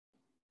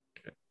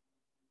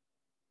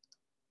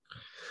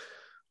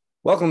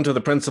Welcome to the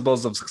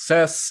Principles of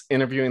Success,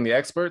 interviewing the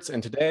experts.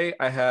 And today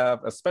I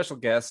have a special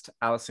guest,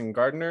 Alison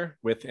Gardner,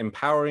 with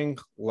Empowering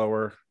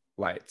Lower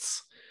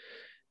Lights.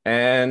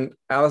 And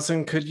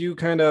Alison, could you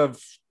kind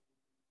of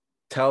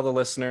tell the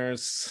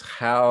listeners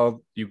how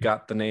you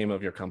got the name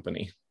of your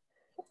company?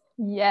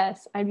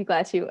 Yes, I'd be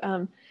glad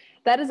to.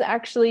 That is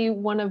actually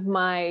one of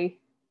my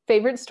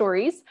favorite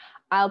stories.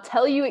 I'll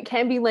tell you it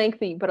can be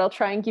lengthy, but I'll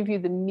try and give you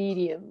the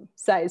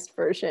medium-sized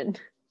version.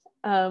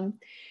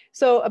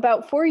 So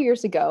about 4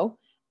 years ago,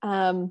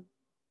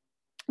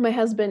 my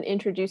husband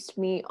introduced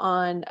me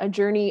on a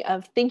journey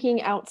of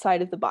thinking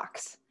outside of the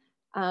box.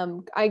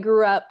 I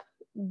grew up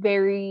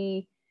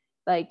very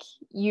like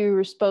you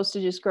were supposed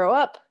to just grow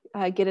up,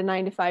 get a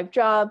 9-to-5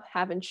 job,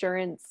 have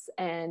insurance,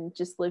 and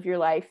just live your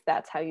life.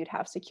 That's how you'd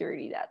have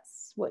security.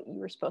 That's what you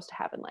were supposed to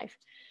have in life.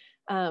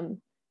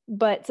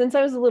 But since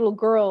I was a little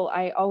girl,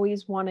 I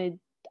always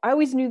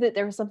knew that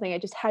there was something I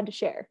just had to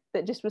share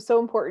that just was so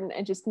important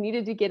and just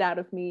needed to get out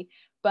of me.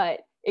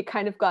 But it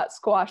kind of got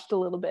squashed a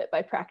little bit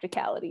by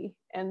practicality.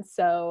 And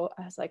so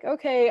I was like,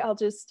 okay, I'll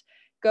just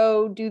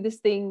go do this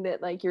thing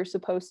that like you're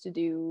supposed to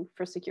do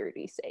for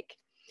security's sake.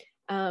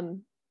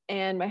 And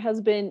my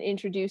husband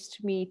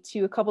introduced me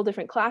to a couple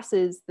different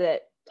classes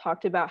that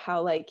talked about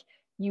how like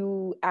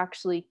you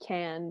actually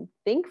can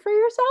think for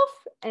yourself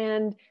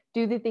and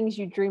do the things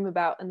you dream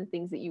about and the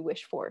things that you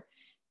wish for.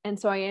 And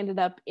so I ended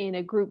up in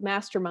a group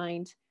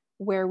mastermind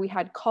where we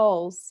had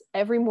calls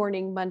every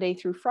morning, Monday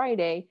through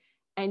Friday,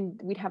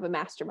 and we'd have a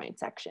mastermind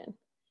section.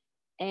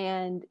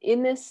 And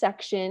in this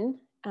section,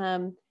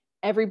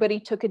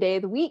 everybody took a day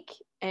of the week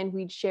and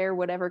we'd share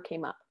whatever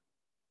came up.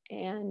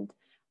 And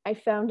I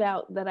found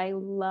out that I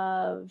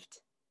loved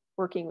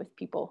working with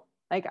people.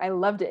 Like I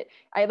loved it.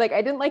 I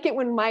didn't like it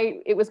when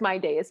it was my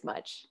day as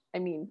much. I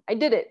mean, I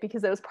did it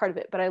because that was part of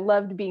it, but I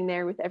loved being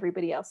there with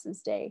everybody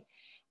else's day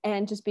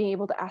and just being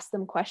able to ask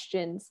them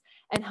questions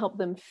and help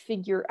them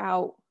figure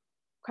out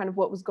kind of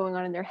what was going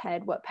on in their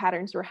head, what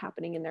patterns were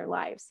happening in their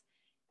lives.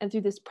 And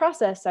through this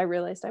process, I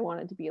realized I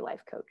wanted to be a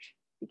life coach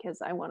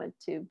because I wanted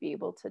to be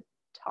able to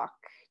talk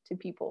to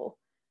people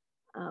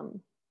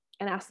and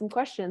ask them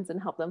questions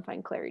and help them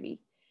find clarity.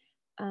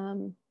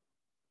 And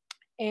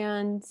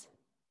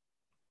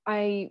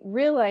I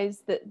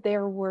realized that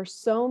there were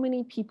so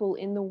many people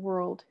in the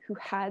world who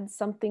had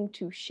something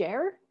to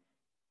share.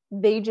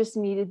 They just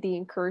needed the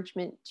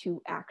encouragement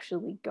to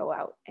actually go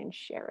out and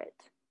share it.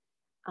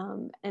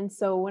 And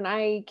so when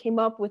I came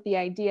up with the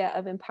idea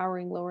of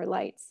empowering lower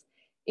lights,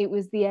 it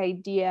was the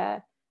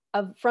idea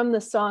of, from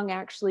the song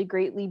actually,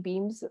 gently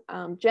beams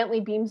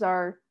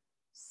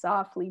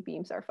softly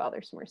beams our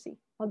Father's mercy.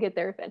 I'll get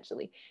there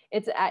eventually.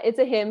 It's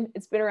a hymn.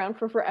 It's been around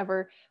for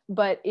forever,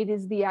 but it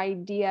is the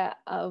idea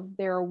of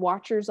there are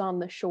watchers on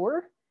the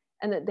shore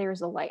and that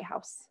there's a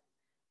lighthouse.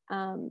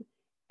 And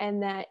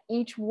that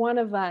each one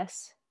of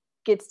us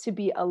gets to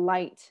be a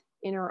light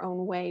in our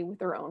own way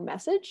with our own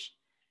message.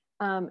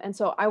 And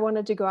so I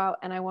wanted to go out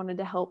and I wanted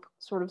to help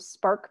sort of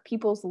spark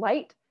people's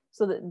light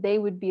so that they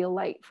would be a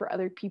light for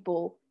other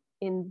people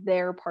in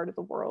their part of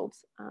the world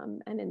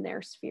and in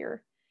their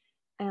sphere.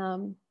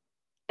 And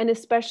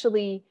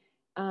especially,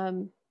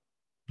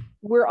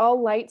 we're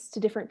all lights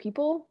to different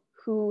people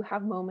who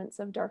have moments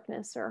of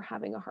darkness or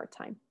having a hard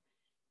time.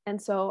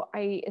 And so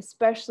I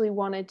especially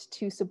wanted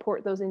to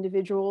support those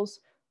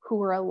individuals who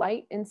were a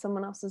light in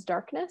someone else's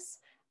darkness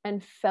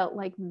and felt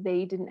like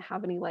they didn't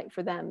have any light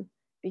for them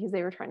because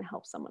they were trying to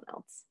help someone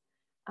else.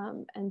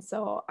 And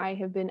so I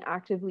have been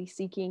actively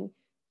seeking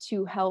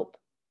to help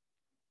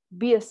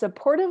be a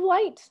supportive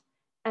light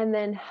and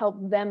then help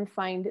them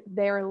find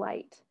their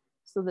light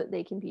so that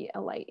they can be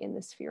a light in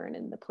the sphere and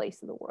in the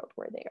place of the world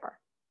where they are.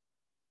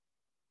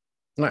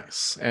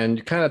 Nice. And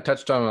you kind of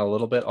touched on it a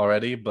little bit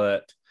already,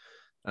 but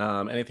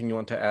anything you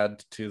want to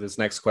add to this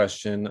next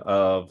question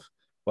of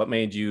what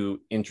made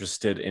you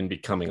interested in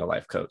becoming a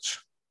life coach?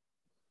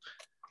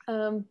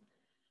 I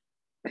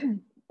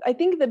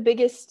think the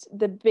biggest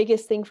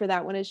thing for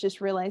that one is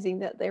just realizing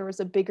that there was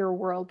a bigger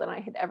world than I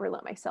had ever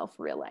let myself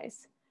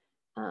realize.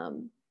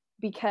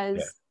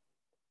 Because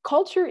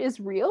culture is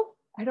real.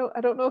 I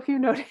don't know if you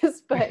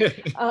noticed, but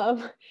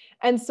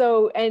and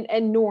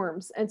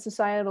norms and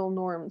societal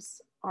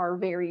norms are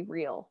very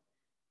real.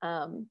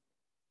 And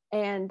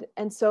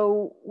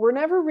so we're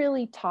never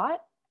really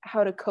taught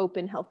how to cope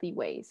in healthy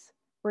ways.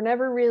 We're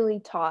never really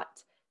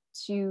taught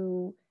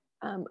to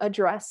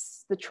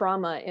address the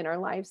trauma in our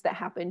lives that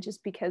happen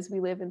just because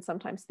we live and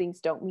sometimes things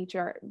don't meet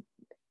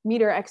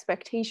our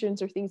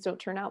expectations or things don't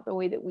turn out the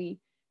way that we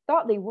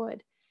thought they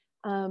would.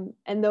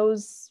 And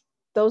those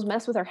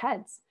mess with our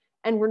heads,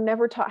 and we're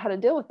never taught how to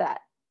deal with that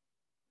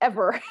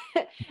ever.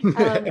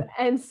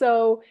 And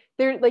so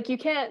there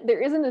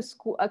isn't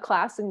a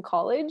class in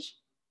college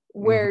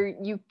where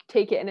you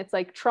take it and it's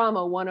like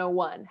trauma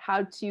 101,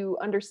 how to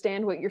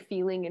understand what you're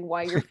feeling and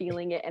why you're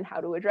feeling it and how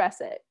to address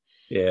it.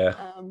 Yeah.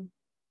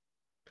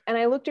 And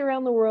I looked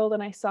around the world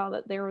and I saw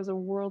that there was a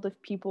world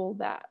of people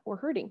that were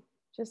hurting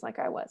just like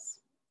I was.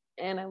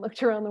 And I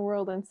looked around the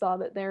world and saw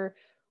that there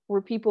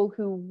were people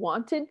who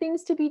wanted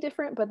things to be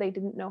different, but they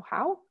didn't know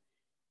how.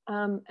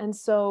 And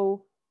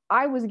so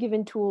I was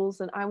given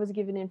tools and I was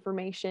given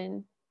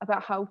information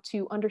about how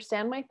to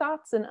understand my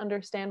thoughts and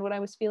understand what I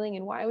was feeling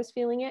and why I was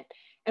feeling it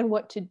and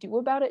what to do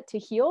about it to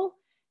heal.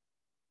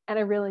 And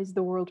I realized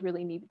the world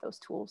really needed those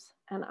tools.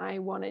 And I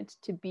wanted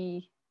to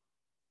be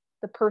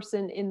the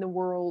person in the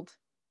world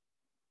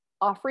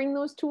offering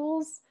those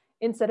tools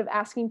instead of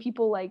asking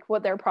people like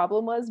what their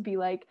problem was. Be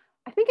like,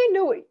 I think I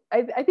know it.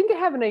 I think I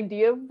have an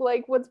idea of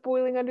like what's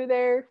boiling under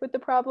there with the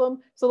problem.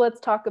 So let's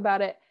talk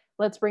about it.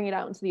 Let's bring it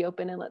out into the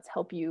open and let's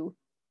help you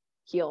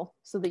heal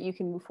so that you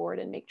can move forward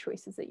and make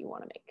choices that you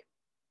want to make.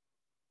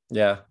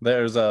 Yeah,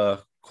 there's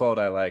a quote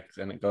I liked,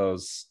 and it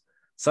goes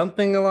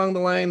something along the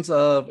lines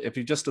of, if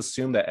you just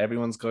assume that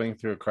everyone's going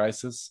through a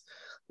crisis,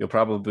 you'll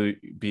probably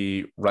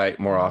be right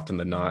more often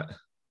than not.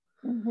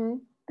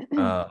 Mm-hmm.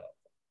 uh,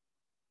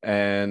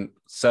 and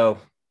so,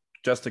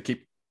 just to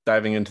keep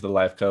diving into the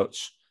life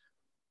coach,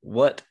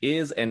 what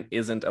is and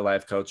isn't a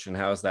life coach, and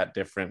how is that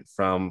different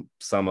from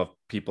some of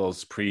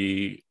people's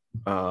pre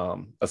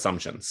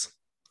assumptions?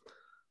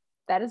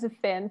 That is a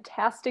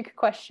fantastic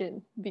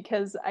question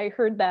because I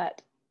heard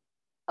that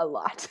a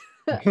lot.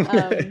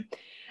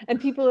 And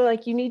people are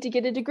like, you need to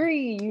get a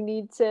degree, you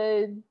need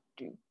to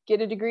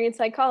get a degree in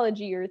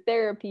psychology or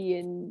therapy,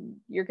 and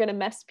you're going to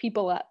mess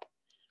people up.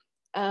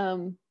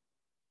 And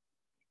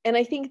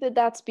I think that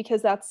that's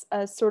because that's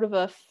a sort of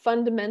a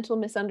fundamental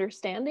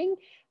misunderstanding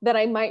that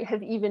I might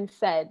have even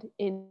fed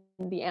in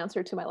the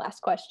answer to my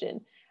last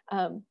question.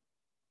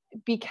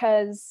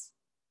 Because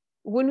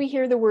when we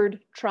hear the word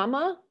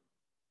trauma,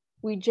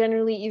 we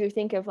generally either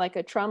think of like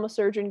a trauma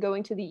surgeon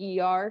going to the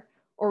ER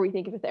or we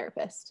think of a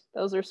therapist.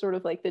 Those are sort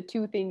of like the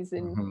two things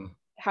in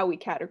how we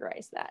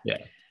categorize that. Yeah.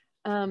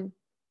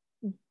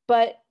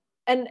 But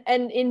and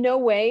in no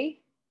way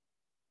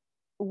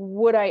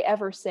would I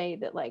ever say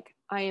that like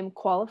I am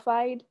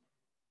qualified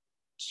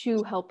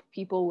to help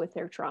people with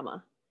their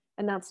trauma.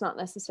 And that's not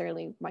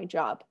necessarily my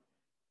job.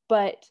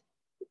 But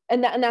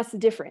and that's the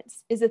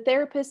difference. Is a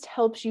therapist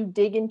helps you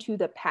dig into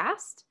the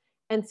past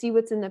and see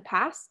what's in the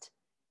past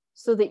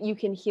so that you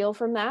can heal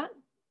from that.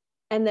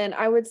 And then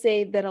I would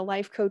say that a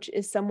life coach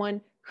is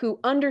someone who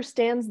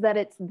understands that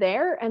it's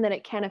there and that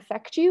it can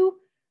affect you,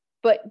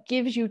 but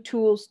gives you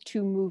tools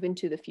to move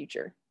into the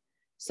future.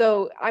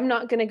 So I'm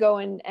not going to go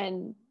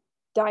and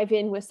dive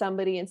in with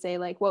somebody and say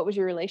like, what was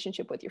your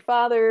relationship with your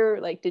father?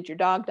 Like, did your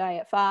dog die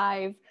at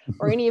 5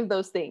 or any of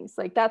those things?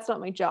 Like, that's not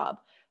my job.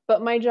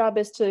 But my job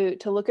is to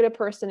look at a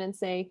person and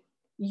say,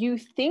 you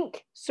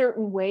think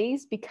certain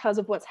ways because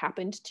of what's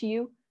happened to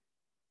you.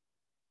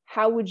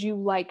 How would you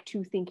like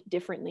to think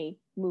differently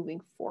moving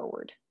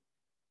forward?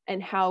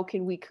 And how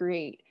can we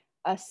create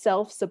a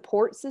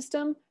self-support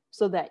system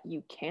so that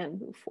you can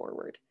move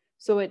forward?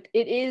 So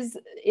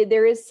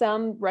there is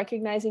some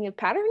recognizing of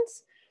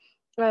patterns,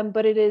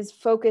 but it is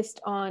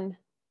focused on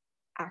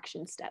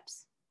action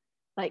steps.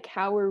 Like,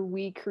 how are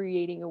we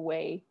creating a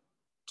way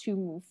to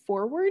move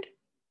forward?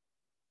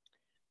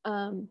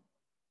 And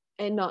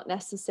not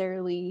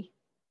necessarily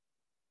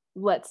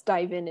let's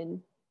dive in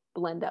and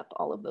blend up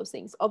all of those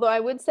things. Although I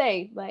would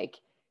say, like,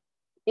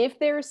 if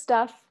there's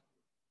stuff,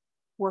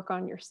 work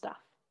on your stuff.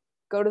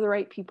 Go to the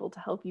right people to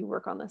help you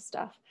work on this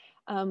stuff.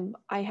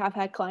 I have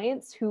had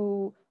clients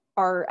who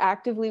are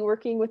actively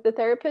working with the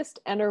therapist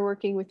and are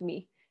working with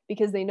me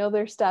because they know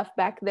there's stuff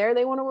back there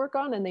they want to work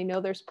on, and they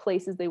know there's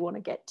places they want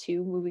to get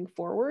to moving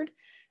forward.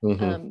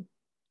 And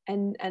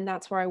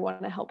that's where I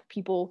want to help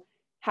people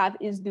have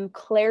is the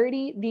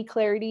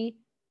clarity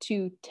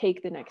to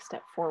take the next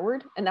step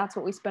forward. And that's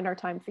what we spend our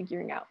time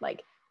figuring out,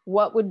 like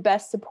what would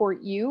best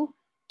support you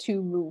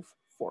to move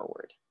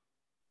forward.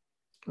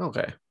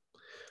 Okay.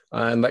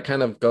 And that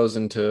kind of goes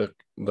into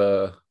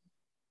the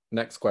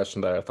next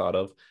question that I thought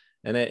of.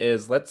 And it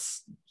is,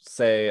 let's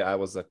say I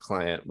was a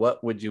client.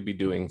 What would you be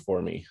doing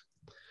for me?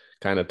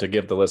 Kind of to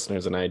give the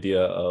listeners an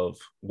idea of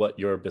what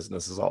your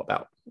business is all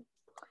about.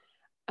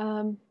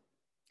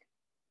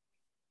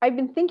 I've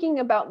been thinking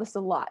about this a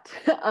lot.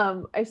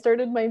 I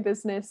started my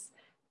business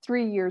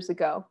 3 years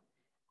ago.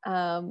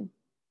 And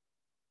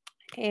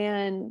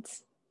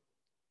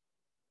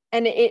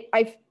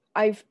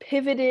I've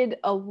pivoted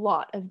a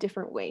lot of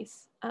different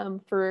ways.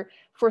 For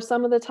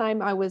some of the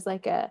time I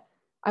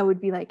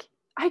would be like,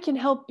 I can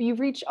help you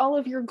reach all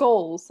of your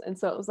goals. And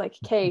so it was like,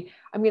 okay,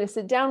 I'm going to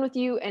sit down with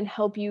you and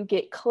help you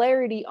get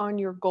clarity on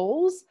your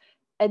goals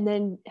and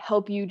then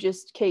help you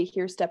just, okay,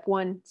 here's step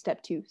 1,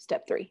 step 2,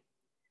 step 3.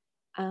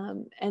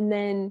 And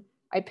then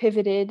I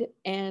pivoted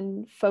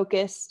and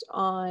focused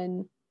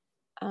on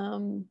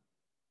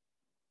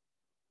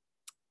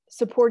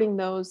supporting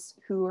those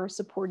who are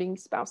supporting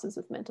spouses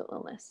with mental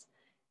illness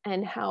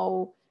and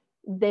how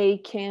they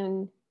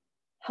can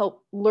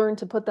help learn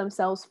to put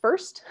themselves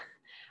first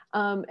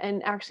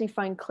and actually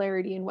find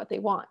clarity in what they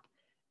want.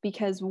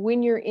 Because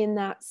when you're in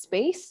that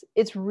space,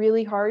 it's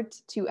really hard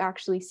to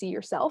actually see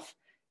yourself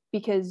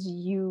because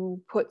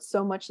you put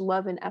so much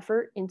love and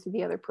effort into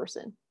the other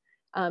person.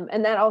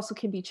 And that also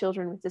can be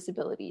children with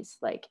disabilities.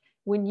 Like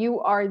when you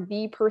are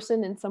the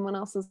person in someone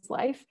else's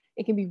life,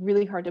 it can be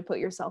really hard to put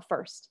yourself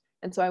first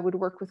And so I would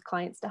work with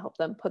clients to help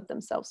them put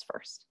themselves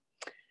first.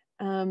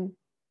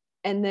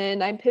 And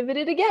then I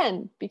pivoted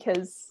again,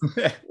 because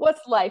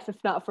what's life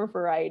if not for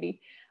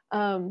variety?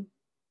 And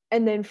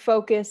then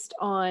focused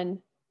on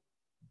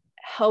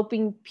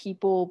helping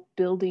people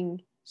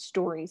building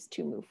stories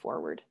to move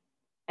forward,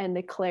 and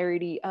the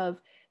clarity of,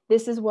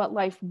 this is what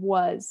life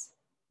was,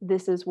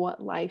 this is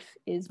what life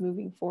is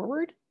moving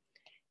forward.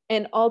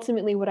 And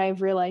ultimately, what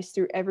I've realized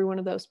through every one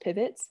of those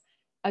pivots,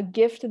 a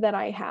gift that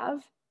I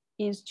have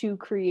is to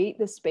create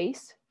the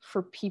space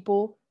for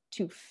people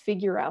to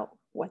figure out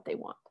what they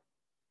want.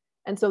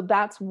 And so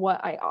that's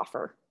what I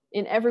offer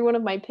in every one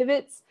of my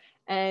pivots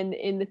and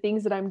in the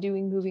things that I'm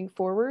doing moving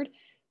forward.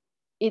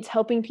 It's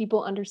helping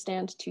people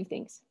understand two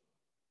things.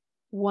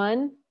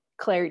 One,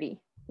 clarity.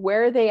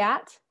 Where are they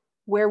at?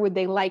 Where would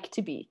they like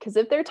to be? Because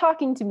if they're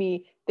talking to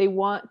me, they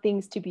want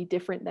things to be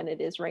different than it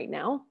is right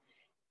now.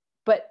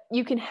 But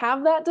you can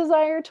have that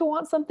desire to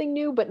want something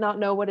new, but not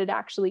know what it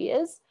actually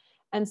is.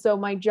 And so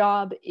my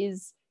job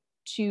is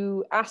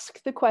to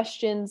ask the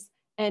questions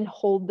and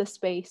hold the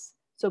space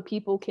so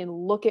people can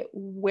look at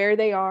where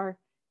they are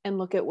and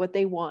look at what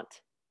they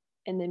want.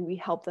 And then we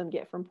help them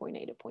get from point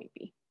A to point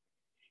B.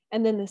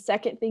 And then the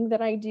second thing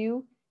that I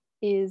do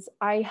is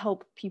I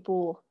help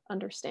people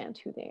understand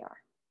who they are.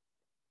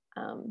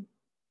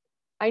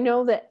 I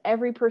know that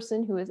every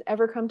person who has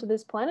ever come to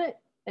this planet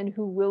and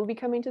who will be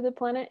coming to the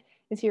planet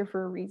is here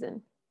for a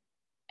reason.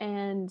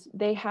 And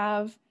they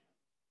have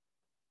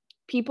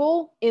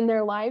people in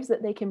their lives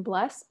that they can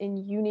bless in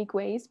unique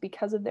ways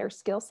because of their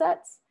skill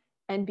sets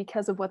and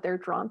because of what they're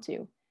drawn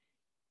to.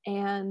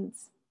 And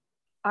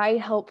I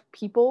help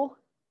people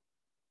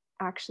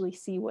actually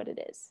see what it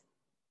is,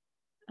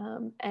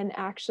 and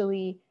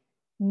actually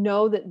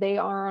know that they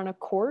are on a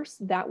course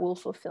that will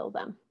fulfill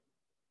them.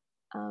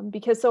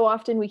 Because so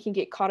often we can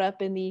get caught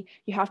up in the,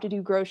 you have to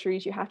do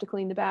groceries, you have to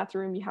clean the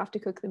bathroom, you have to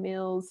cook the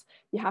meals,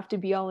 you have to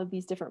be all of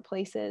these different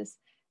places,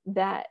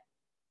 that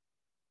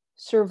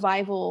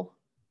survival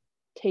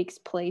takes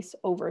place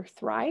over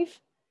thrive.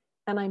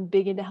 And I'm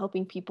big into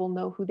helping people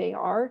know who they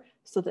are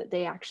so that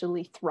they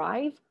actually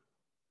thrive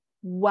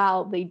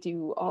while they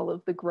do all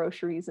of the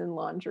groceries and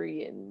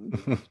laundry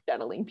and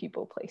shuttling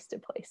people place to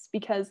place,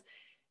 because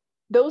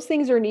those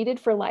things are needed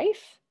for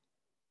life.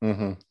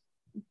 Mm-hmm.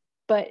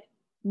 But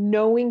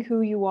knowing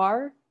who you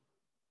are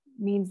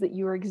means that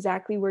you are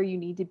exactly where you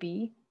need to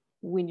be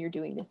when you're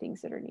doing the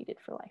things that are needed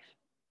for life.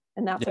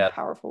 And that's a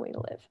powerful way to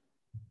live.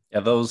 Yeah,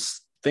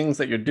 those things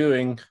that you're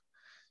doing,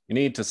 you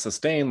need to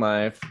sustain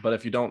life. But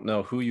if you don't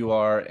know who you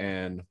are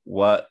and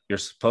what you're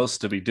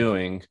supposed to be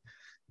doing,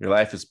 your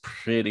life is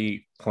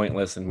pretty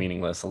pointless and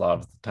meaningless a lot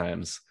of the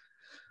times.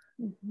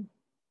 Mm-hmm.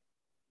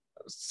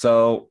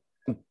 So,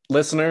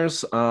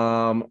 listeners,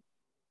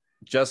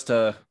 just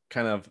to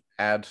kind of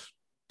add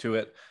to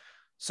it,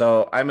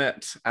 so I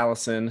met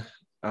Alison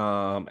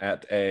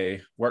at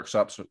a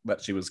workshop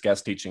that she was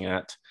guest teaching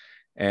at,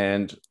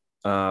 and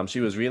she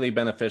was really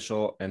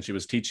beneficial, and she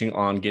was teaching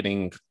on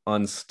getting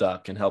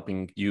unstuck and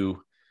helping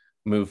you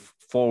move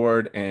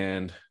forward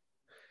and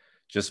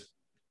just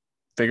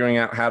figuring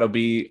out how to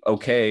be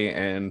okay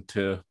and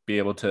to be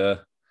able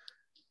to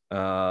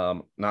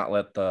not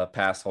let the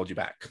past hold you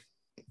back.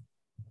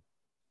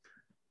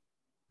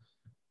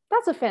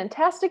 That's a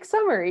fantastic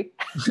summary.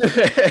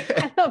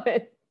 I love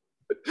it.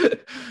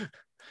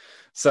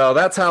 So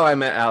that's how I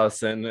met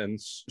Alison, and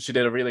she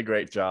did a really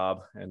great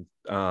job. And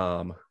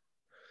how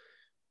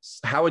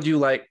would you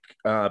like,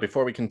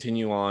 before we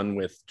continue on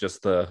with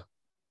just the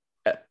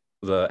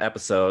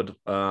episode,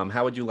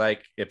 how would you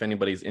like, if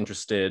anybody's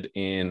interested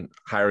in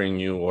hiring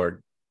you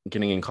or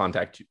getting in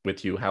contact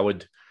with you, how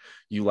would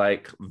you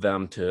like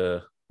them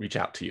to reach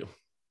out to you?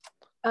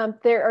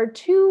 There are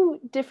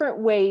two different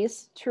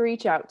ways to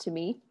reach out to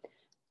me.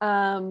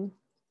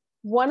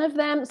 One of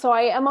them, so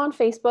I am on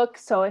Facebook.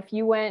 So if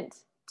you went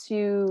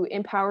to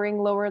Empowering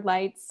Lower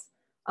Lights,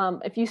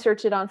 if you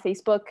search it on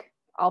Facebook,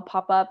 I'll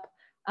pop up.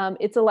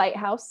 It's a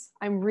lighthouse.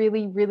 I'm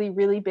really, really,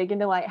 really big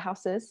into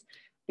lighthouses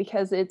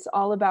because it's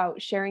all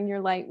about sharing your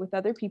light with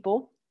other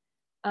people.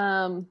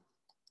 And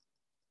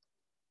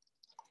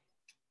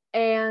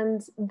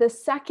the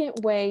second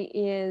way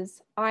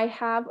is I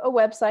have a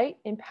website,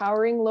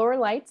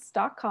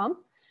 empoweringlowerlights.com.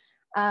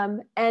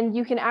 And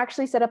you can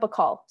actually set up a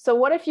call. So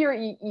what if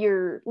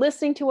you're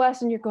listening to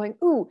us and you're going,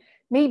 ooh,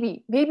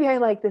 maybe I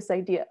like this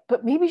idea,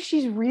 but maybe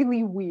she's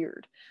really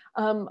weird.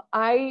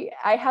 I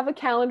have a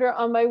calendar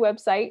on my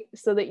website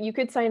so that you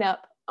could sign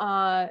up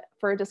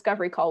for a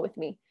discovery call with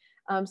me.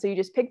 So you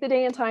just pick the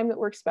day and time that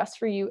works best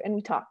for you, and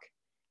we talk.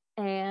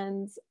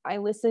 And I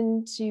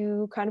listen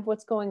to kind of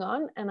what's going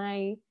on, and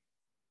I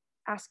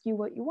ask you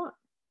what you want.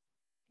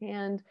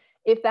 And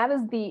if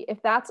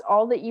that's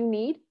all that you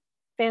need,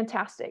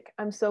 fantastic.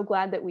 I'm so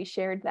glad that we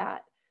shared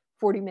that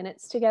 40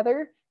 minutes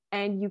together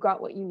and you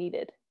got what you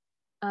needed.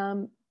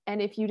 And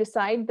if you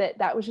decide that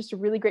that was just a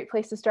really great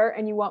place to start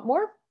and you want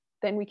more,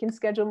 then we can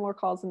schedule more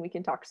calls and we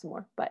can talk some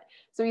more. But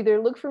so either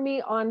look for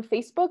me on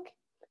Facebook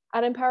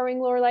at Empowering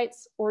Lower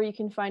Lights, or you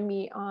can find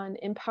me on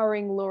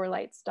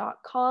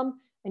empoweringlowerlights.com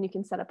and you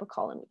can set up a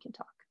call and we can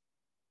talk.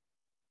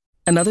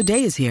 Another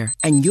day is here,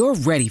 and you're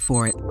ready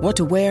for it. What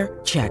to wear?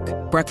 Check.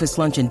 Breakfast,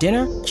 lunch, and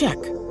dinner?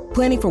 Check.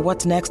 Planning for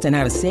what's next and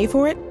how to save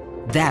for it?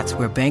 That's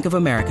where Bank of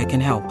America can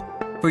help.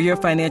 For your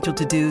financial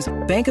to-dos,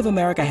 Bank of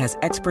America has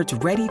experts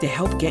ready to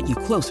help get you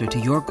closer to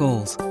your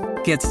goals.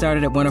 Get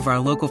started at one of our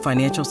local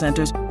financial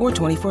centers or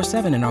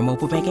 24/7 in our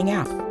mobile banking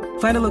app.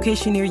 Find a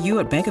location near you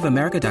at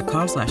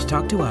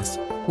bankofamerica.com/talktous.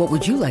 What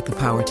would you like the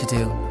power to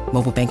do?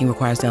 Mobile banking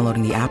requires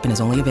downloading the app and is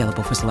only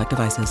available for select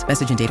devices.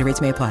 Message and data rates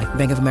may apply.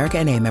 Bank of America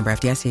N.A., member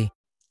FDIC.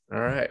 All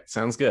right,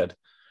 sounds good.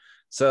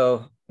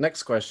 So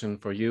next question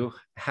for you.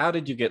 How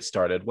did you get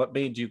started? What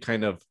made you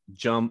kind of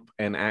jump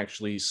and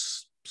actually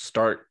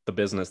start the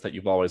business that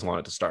you've always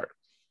wanted to start?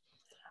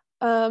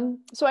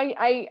 So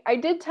I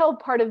did tell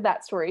part of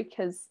that story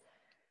because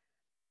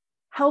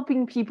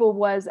helping people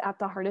was at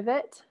the heart of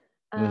it.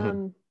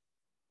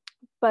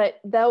 But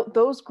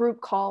those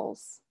group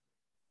calls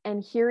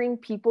and hearing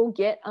people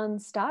get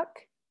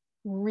unstuck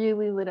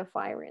really lit a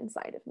fire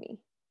inside of me.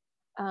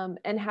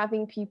 And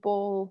having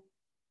people,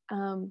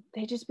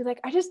 they just be like,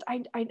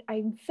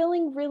 I'm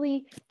feeling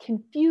really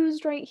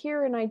confused right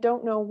here and I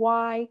don't know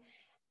why.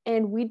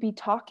 And we'd be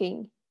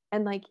talking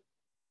and like,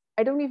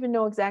 I don't even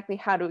know exactly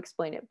how to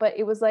explain it, but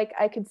it was like,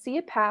 I could see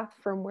a path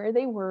from where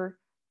they were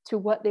to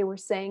what they were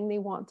saying they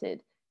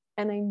wanted.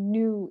 And I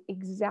knew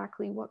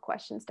exactly what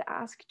questions to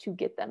ask to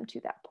get them to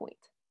that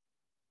point.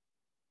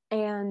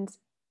 And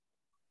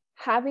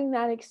having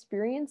that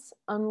experience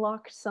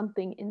unlocked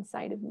something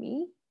inside of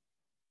me,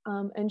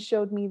 and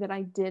showed me that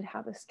I did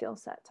have a skill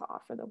set to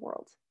offer the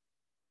world.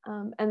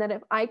 And that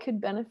if I could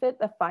benefit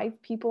the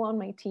 5 people on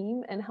my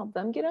team and help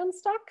them get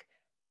unstuck,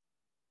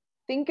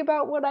 think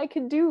about what I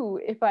could do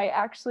if I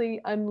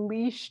actually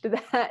unleashed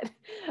that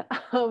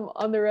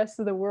on the rest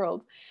of the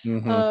world.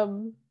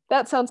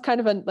 That sounds kind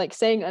of like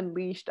saying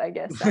unleashed, I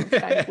guess, sounds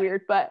kind of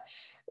weird, but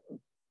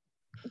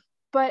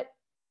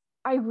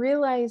I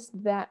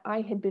realized that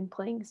I had been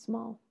playing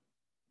small.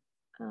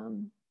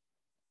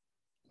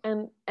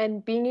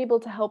 And being able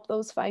to help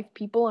those 5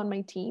 people on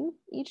my team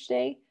each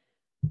day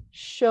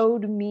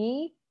showed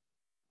me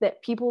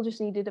that people just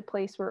needed a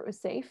place where it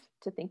was safe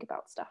to think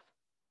about stuff.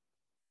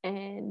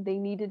 And they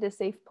needed a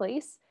safe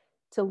place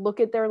to look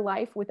at their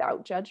life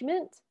without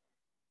judgment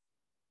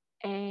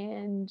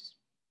and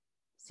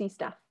see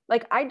stuff.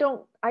 Like I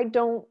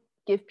don't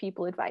give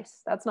people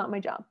advice. That's not my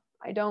job.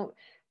 I don't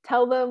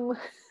tell them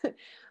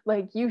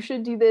like you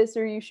should do this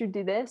or you should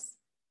do this.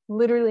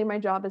 Literally my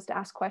job is to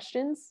ask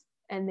questions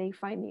and they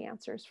find the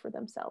answers for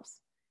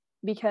themselves,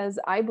 because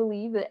I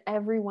believe that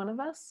every one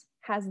of us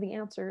has the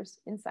answers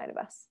inside of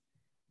us.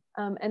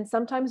 And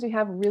sometimes we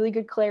have really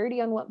good clarity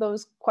on what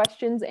those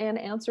questions and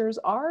answers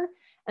are.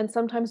 And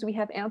sometimes we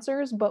have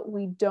answers, but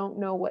we don't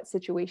know what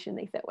situation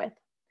they fit with.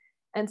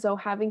 And so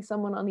having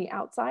someone on the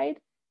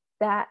outside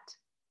that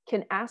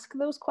can ask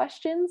those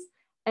questions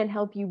and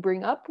help you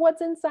bring up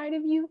what's inside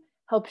of you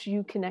helps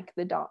you connect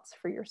the dots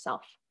for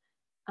yourself.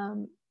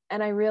 And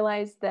I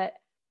realized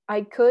that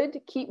I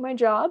could keep my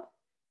job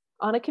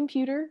on a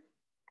computer,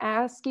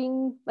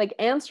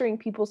 answering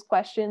people's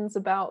questions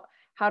about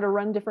how to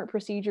run different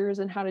procedures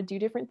and how to do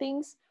different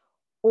things,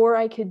 or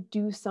I could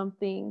do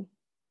something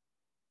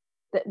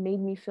that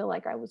made me feel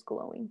like I was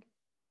glowing.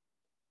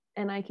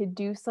 And I could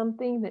do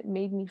something that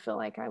made me feel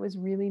like I was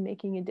really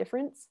making a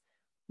difference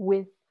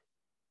with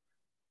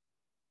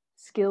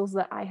skills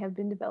that I have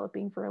been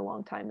developing for a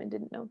long time and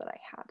didn't know that I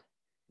had.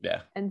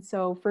 Yeah. And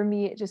so for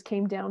me, it just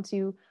came down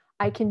to,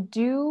 I can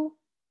do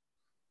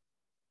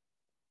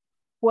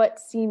what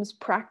seems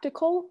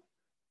practical,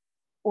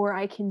 or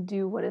I can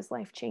do what is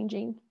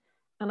life-changing.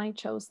 And I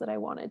chose that I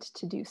wanted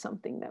to do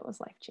something that was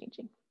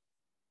life-changing.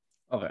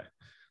 Okay.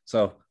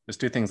 So there's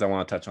 2 things I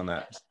want to touch on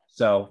that.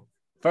 So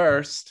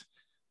first,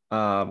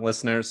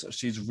 listeners,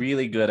 she's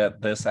really good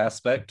at this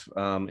aspect.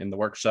 In the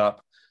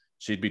workshop,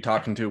 she'd be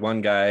talking to one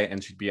guy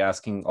and she'd be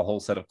asking a whole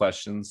set of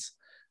questions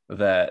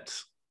that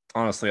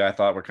honestly I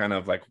thought were kind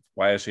of like,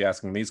 why is she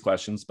asking these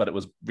questions? But it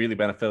was really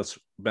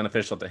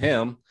beneficial to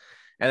him.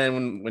 And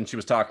then when she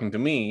was talking to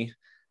me,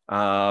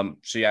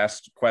 she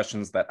asked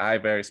questions that I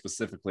very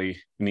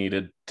specifically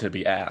needed to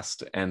be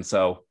asked. And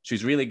so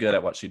she's really good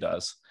at what she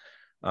does.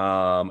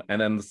 And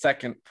then the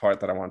second part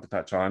that I want to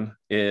touch on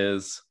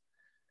is,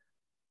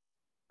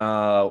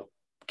 can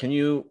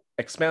you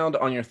expound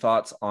on your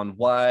thoughts on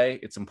why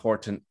it's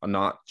important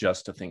not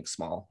just to think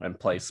small and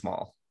play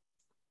small?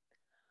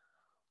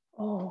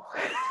 Oh,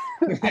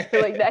 I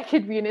feel like that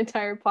could be an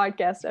entire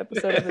podcast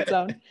episode of its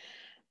own.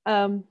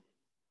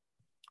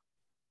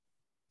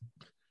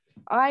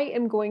 I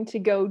am going to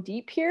go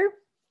deep here.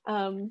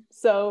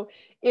 So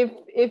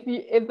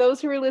if those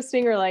who are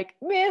listening are like,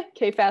 meh,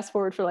 okay, fast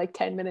forward for like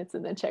 10 minutes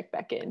and then check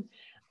back in.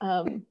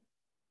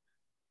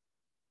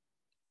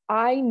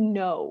 I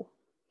know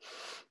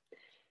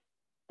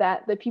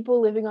that the people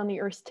living on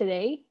the earth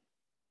today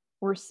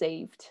were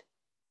saved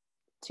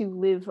to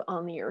live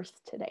on the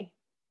earth today.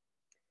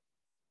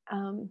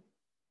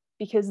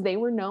 Because they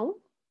were known.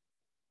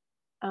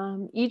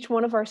 Each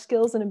one of our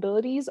skills and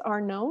abilities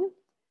are known.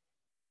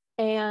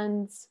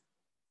 And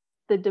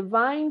the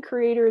divine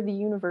creator of the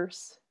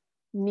universe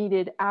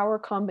needed our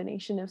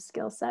combination of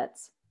skill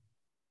sets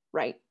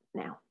right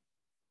now.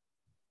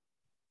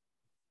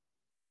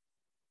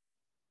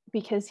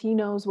 Because he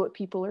knows what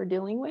people are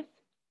dealing with.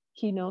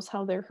 He knows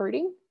how they're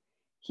hurting.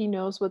 He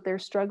knows what they're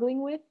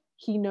struggling with.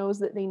 He knows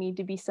that they need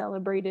to be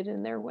celebrated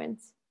in their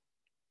wins.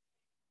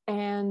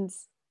 And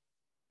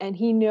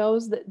he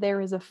knows that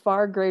there is a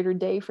far greater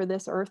day for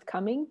this earth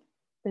coming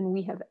than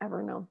we have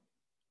ever known.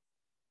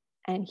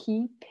 And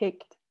he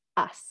picked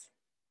us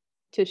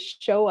to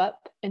show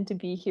up and to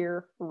be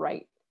here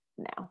right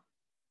now.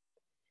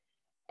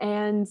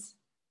 And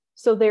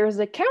so there's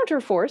a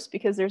counterforce,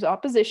 because there's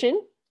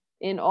opposition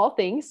in all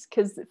things,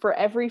 because for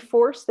every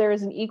force, there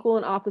is an equal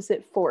and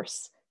opposite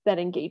force that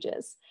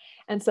engages.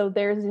 And so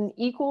there's an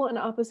equal and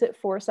opposite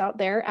force out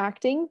there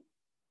acting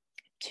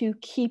to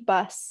keep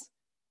us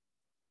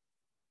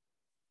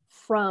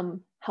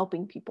from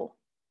helping people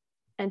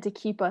and to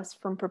keep us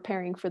from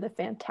preparing for the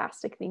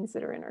fantastic things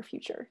that are in our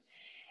future.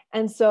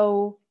 And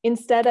so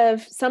instead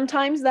of,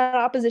 sometimes that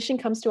opposition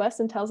comes to us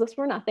and tells us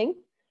we're nothing.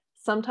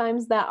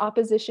 Sometimes that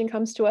opposition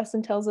comes to us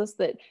and tells us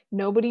that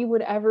nobody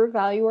would ever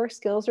value our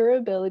skills or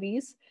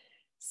abilities.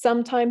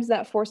 Sometimes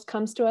that force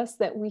comes to us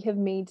that we have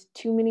made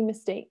too many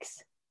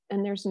mistakes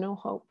and there's no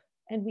hope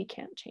and we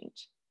can't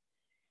change.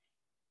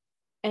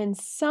 And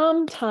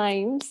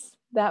sometimes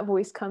that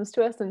voice comes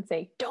to us and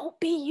say, don't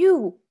be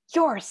you,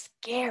 you're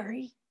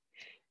scary.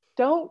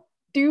 Don't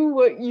do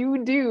what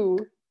you do,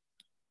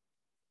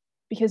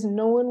 because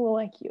no one will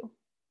like you,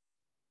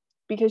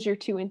 because you're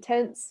too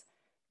intense,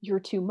 you're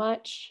too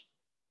much.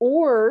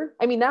 Or,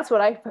 I mean, that's what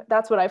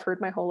I've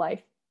heard my whole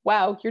life.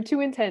 Wow, you're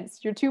too intense,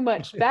 you're too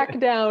much, back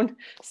down,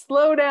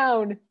 slow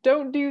down,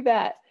 don't do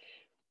that.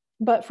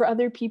 But for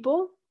other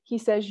people, he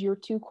says, you're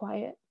too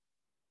quiet.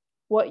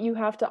 What you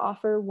have to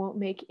offer won't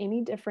make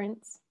any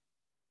difference.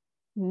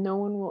 No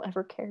one will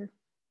ever care.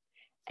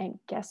 And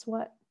guess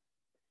what?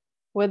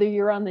 Whether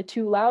you're on the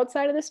too loud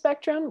side of the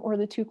spectrum or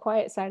the too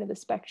quiet side of the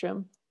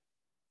spectrum,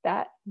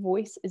 that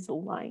voice is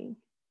lying,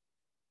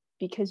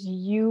 because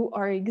you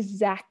are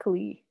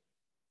exactly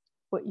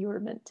what you are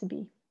meant to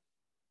be.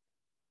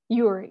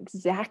 You are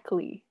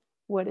exactly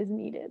what is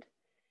needed.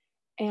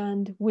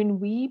 And when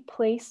we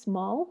play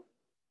small,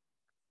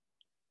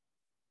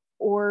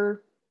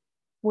 or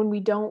when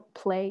we don't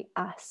play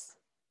us,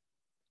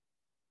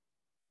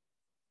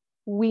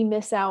 we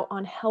miss out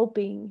on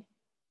helping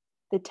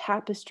the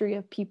tapestry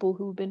of people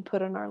who've been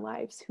put in our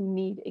lives who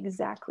need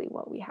exactly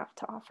what we have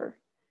to offer.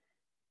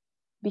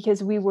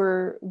 Because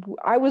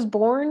I was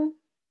born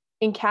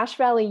in Cache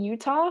Valley,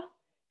 Utah,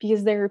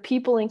 because there are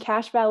people in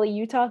Cache Valley,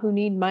 Utah who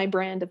need my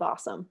brand of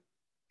awesome.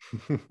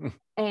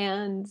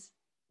 And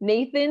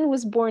Nathan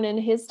was born in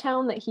his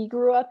town that he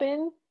grew up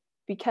in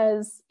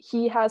because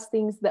he has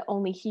things that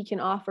only he can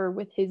offer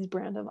with his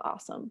brand of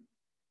awesome.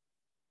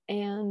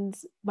 And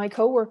my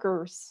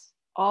coworkers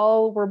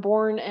all were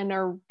born and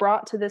are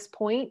brought to this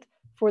point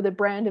for the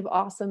brand of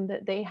awesome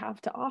that they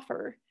have to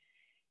offer.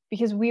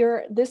 Because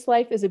this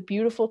life is a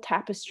beautiful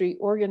tapestry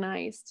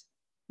organized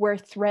where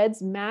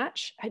threads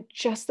match at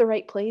just the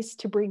right place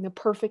to bring the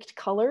perfect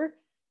color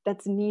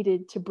that's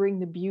needed to bring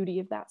the beauty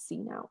of that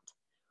scene out.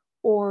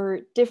 Or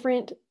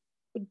different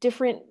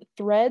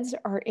threads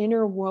are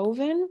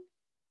interwoven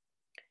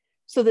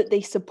so that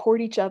they support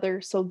each other,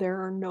 so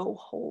there are no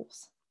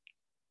holes.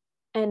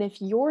 And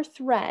if your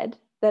thread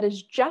that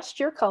is just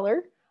your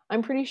color,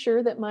 I'm pretty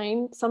sure that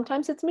mine,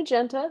 sometimes it's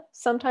magenta,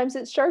 sometimes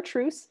it's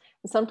chartreuse,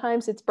 and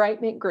sometimes it's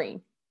bright mint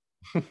green.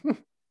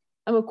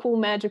 I'm a cool,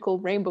 magical,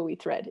 rainbowy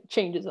thread. It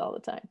changes all the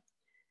time.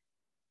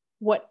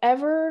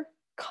 Whatever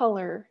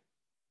color,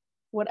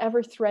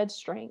 whatever thread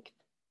strength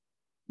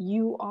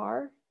you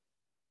are,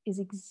 is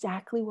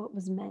exactly what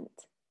was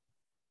meant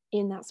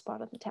in that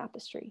spot of the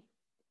tapestry.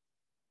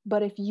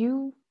 But if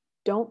you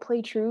don't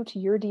play true to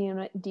your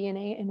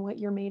DNA and what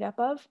you're made up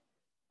of,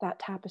 that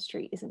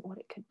tapestry isn't what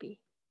it could be.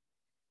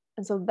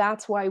 And so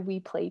that's why we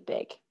play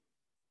big.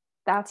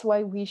 That's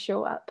why we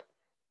show up.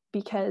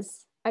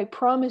 Because I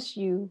promise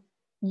you,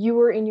 you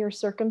are in your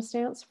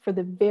circumstance for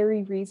the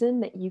very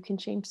reason that you can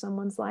change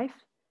someone's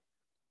life.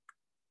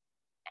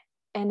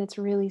 And it's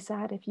really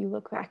sad if you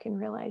look back and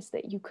realize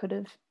that you could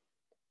have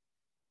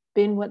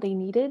been what they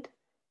needed,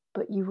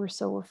 but you were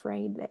so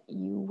afraid that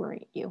you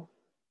weren't you.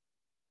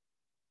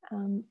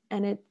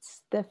 And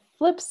it's the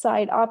flip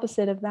side,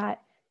 opposite of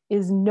that,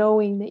 is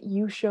knowing that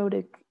you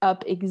showed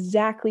up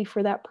exactly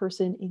for that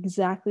person,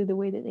 exactly the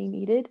way that they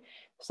needed,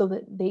 so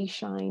that they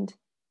shined,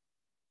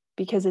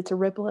 because it's a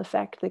ripple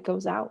effect that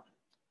goes out.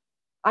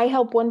 I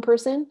help one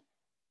person,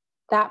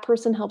 that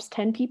person helps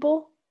 10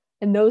 people,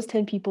 and those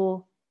 10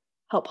 people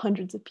help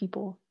hundreds of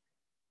people.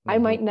 Mm-hmm. I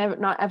might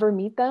not ever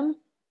meet them,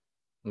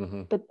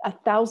 mm-hmm. but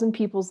 1,000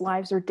 people's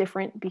lives are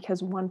different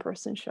because one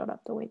person showed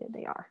up the way that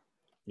they are.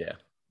 Yeah.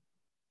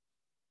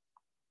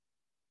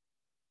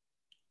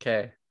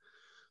 Okay.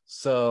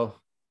 So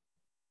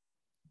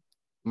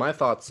my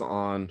thoughts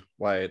on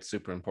why it's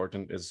super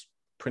important is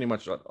pretty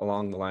much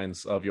along the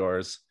lines of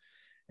yours.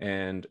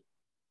 And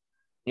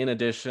in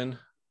addition,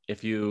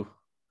 if you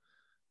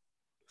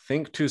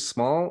think too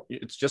small,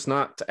 it's just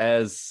not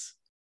as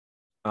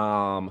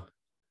um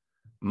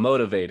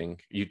motivating.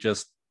 You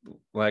just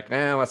like,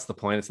 what's the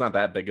point? It's not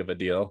that big of a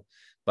deal.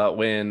 But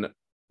when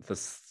the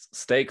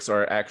stakes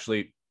are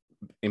actually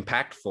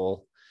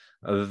impactful,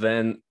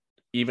 then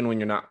even when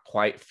you're not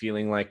quite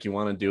feeling like you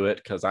want to do it,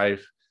 because a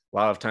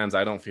lot of times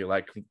I don't feel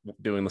like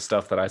doing the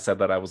stuff that I said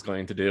that I was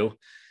going to do,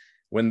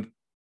 when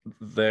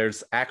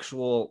there's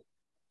actual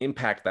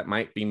impact that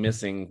might be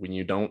missing when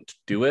you don't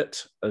do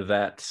it,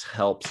 that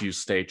helps you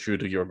stay true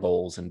to your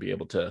goals and be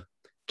able to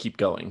keep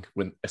going,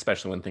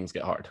 especially when things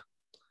get hard.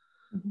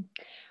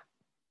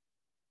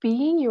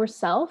 Being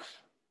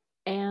yourself,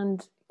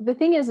 and the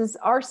thing is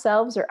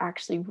ourselves are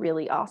actually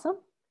really awesome,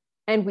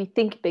 and we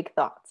think big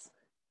thoughts.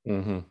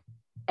 Mm-hmm.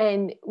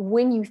 And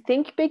when you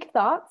think big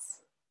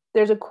thoughts,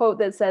 there's a quote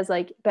that says,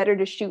 like, better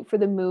to shoot for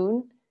the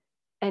moon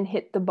and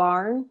hit the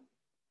barn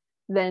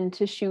than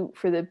to shoot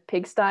for the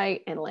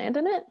pigsty and land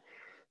in it.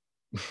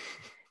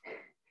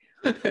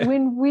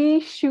 When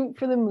we shoot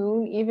for the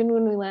moon, even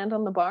when we land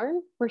on the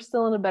barn, we're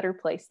still in a better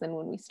place than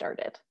when we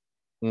started.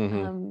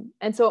 Mm-hmm.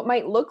 And so it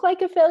might look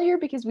like a failure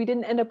because we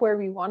didn't end up where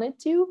we wanted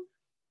to,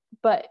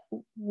 but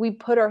we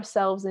put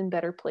ourselves in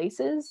better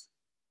places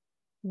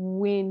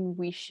when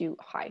we shoot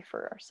high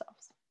for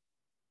ourselves.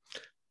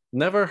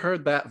 Never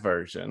heard that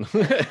version.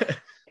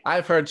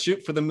 I've heard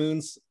shoot for the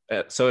moons.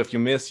 So if you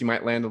miss, you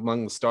might land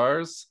among the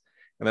stars.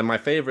 And then my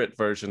favorite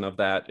version of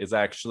that is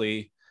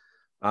actually,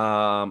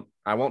 I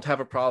won't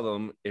have a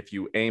problem if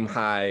you aim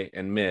high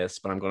and miss,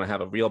 but I'm going to have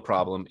a real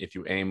problem if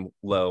you aim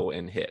low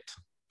and hit.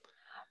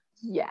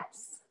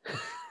 Yes.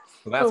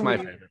 So that's my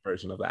favorite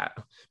version of that.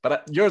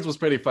 But yours was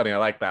pretty funny. I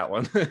like that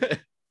one.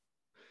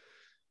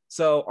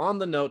 So on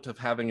the note of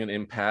having an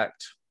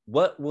impact,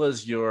 what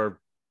was your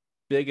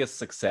biggest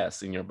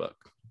success in your book?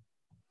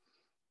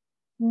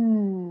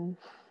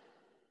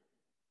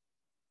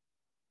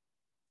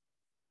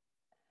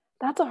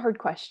 That's a hard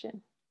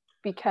question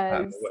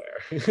because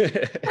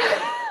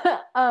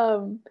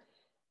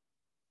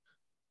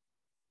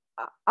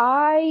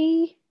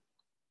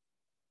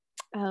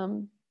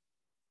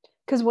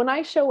because when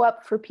I show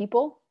up for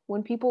people,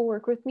 when people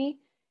work with me,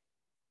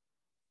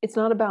 it's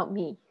not about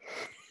me.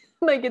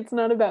 Like, it's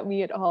not about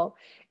me at all.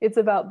 It's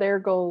about their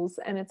goals,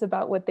 and it's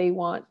about what they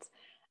want.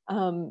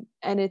 And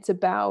it's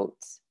about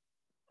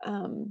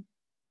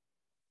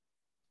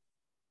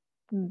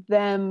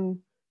them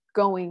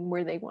going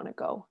where they want to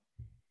go.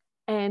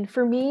 And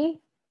for me,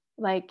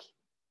 like,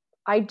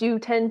 I do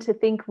tend to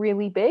think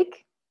really big.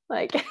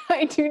 Like,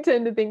 I do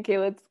tend to think, okay,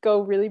 let's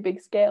go really big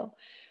scale.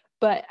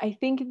 But I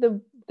think the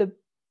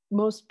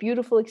most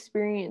beautiful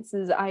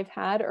experiences I've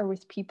had are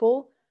with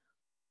people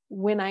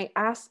when I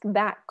ask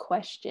that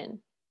question.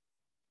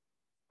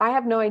 I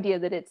have no idea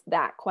that it's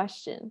that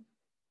question,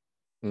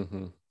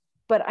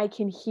 but I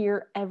can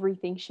hear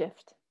everything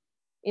shift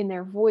in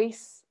their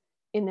voice,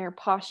 in their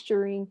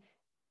posturing,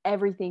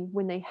 everything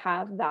when they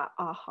have that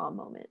aha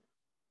moment.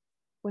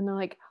 When they're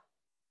like,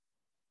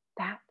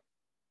 that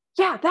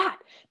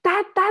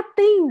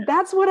thing,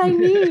 that's what I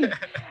need.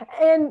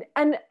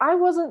 and I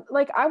wasn't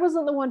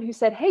the one who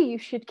said, hey, you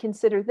should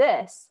consider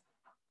this.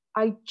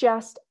 I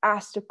just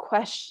asked a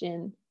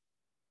question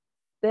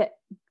that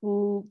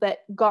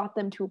got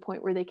them to a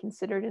point where they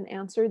considered an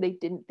answer they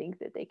didn't think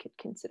that they could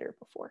consider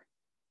before.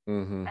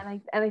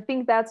 And I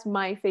think that's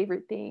my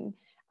favorite thing.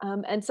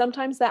 And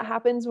sometimes that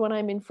happens when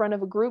I'm in front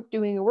of a group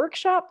doing a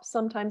workshop.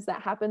 Sometimes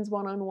that happens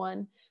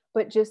one-on-one.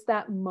 But just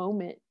that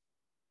moment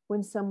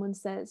when someone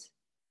says,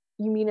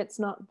 you mean it's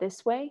not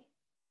this way?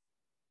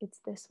 It's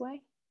this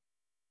way?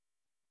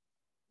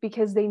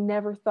 Because they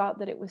never thought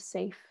that it was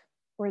safe,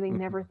 or they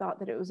never thought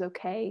that it was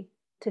okay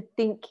to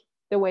think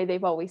the way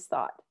they've always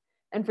thought.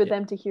 And for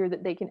them to hear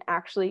that they can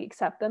actually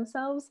accept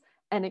themselves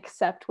and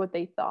accept what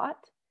they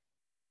thought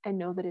and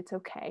know that it's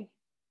okay.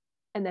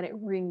 And that it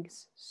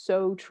rings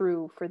so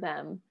true for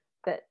them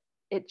that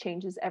it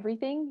changes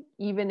everything.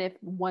 Even if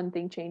one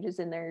thing changes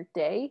in their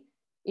day,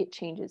 it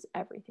changes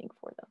everything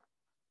for them.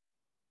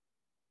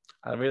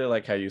 I really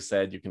like how you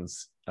said you can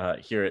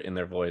hear it in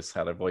their voice,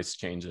 how their voice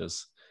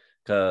changes.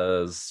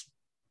 Because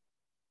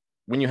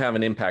when you have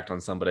an impact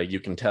on somebody, you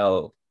can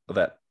tell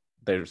that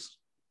there's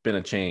been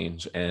a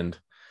change. And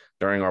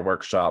during our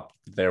workshop,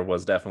 there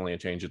was definitely a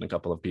change in a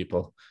couple of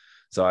people.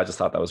 So I just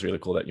thought that was really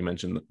cool that you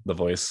mentioned the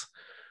voice.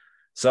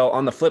 So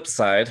on the flip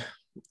side,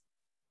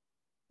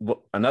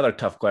 another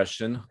tough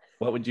question,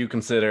 what would you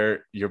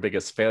consider your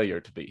biggest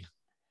failure to be?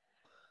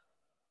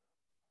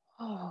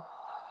 Oh,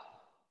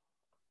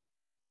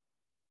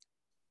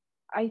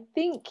 I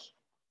think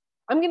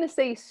I'm going to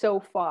say so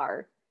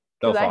far,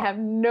 because I have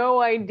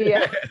no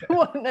idea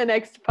what the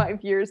next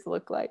 5 years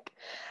look like.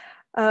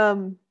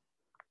 I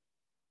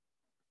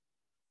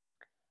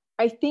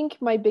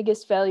think my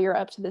biggest failure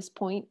up to this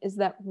point is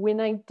that when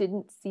I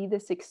didn't see the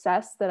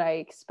success that I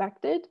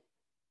expected,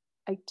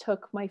 I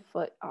took my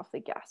foot off the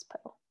gas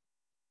pedal.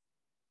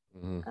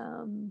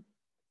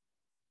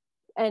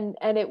 And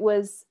it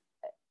was,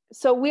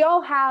 so we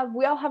all have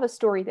a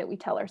story that we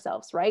tell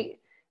ourselves, right?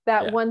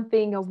 That one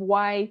thing of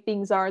why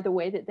things are the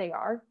way that they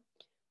are.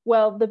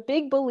 Well, the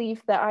big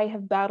belief that I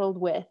have battled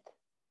with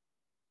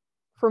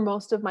for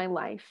most of my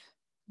life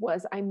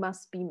was I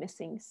must be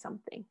missing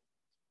something.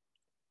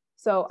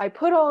 So I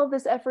put all of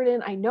this effort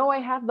in. I know I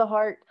have the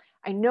heart.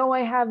 I know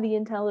I have the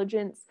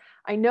intelligence.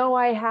 I know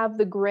I have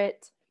the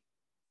grit.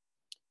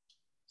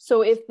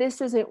 So if this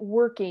isn't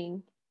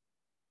working,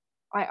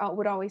 I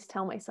would always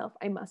tell myself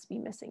I must be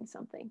missing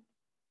something.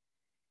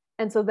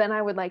 And so then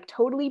I would like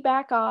totally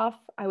back off.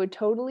 I would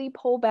totally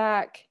pull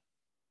back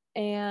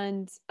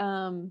and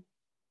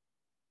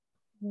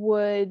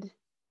would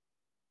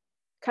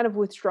kind of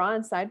withdraw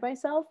inside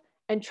myself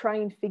and try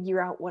and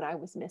figure out what I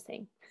was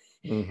missing.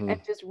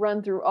 And just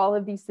run through all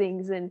of these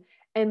things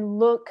and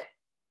look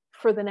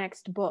for the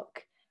next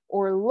book,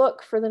 or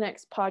look for the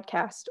next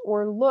podcast,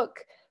 or look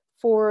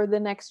for the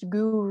next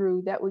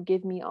guru that would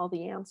give me all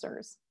the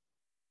answers.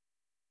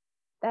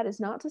 That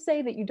is not to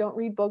say that you don't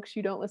read books,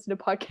 you don't listen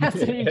to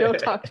podcasts, and you don't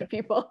talk to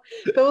people.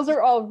 Those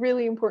are all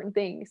really important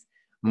things.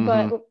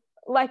 But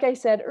like I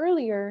said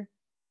earlier,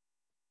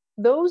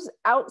 those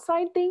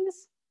outside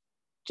things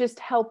just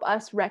help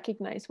us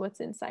recognize what's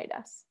inside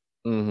us.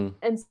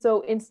 And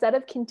so instead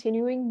of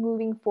continuing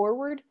moving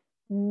forward,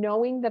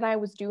 knowing that I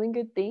was doing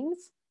good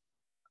things,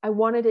 I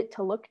wanted it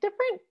to look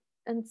different.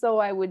 And so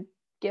I would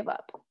give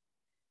up.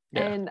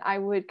 Yeah. And I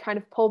would kind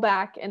of pull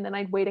back, and then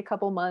I'd wait a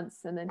couple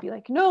months and then be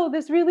like, no,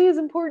 this really is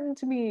important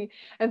to me.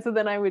 And so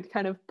then I would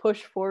kind of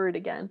push forward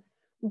again.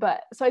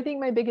 But so I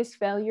think my biggest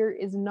failure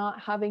is not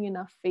having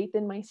enough faith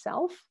in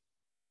myself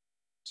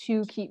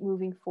to keep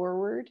moving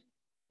forward,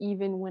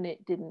 even when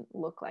it didn't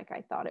look like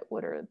I thought it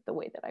would, or the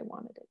way that I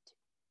wanted it to.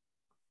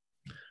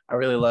 I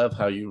really love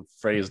how you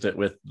phrased it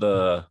with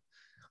the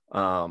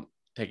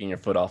taking your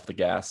foot off the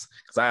gas,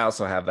 because I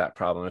also have that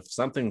problem. If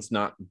something's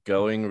not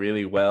going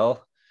really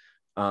well,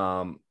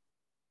 I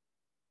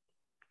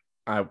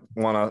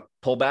want to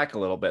pull back a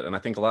little bit. And I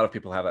think a lot of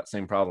people have that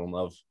same problem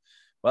of,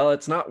 well,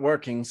 it's not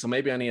working, so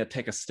maybe I need to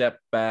take a step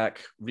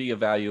back,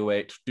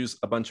 reevaluate, do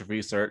a bunch of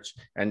research.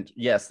 And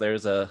yes,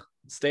 there's a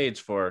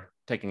stage for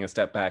taking a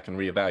step back and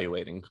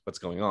reevaluating what's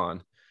going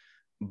on.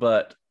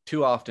 But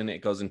too often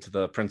it goes into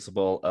the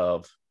principle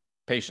of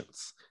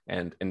patience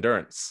and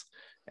endurance.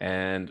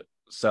 And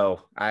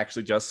so I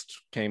actually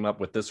just came up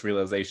with this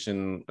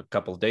realization a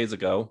couple of days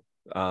ago.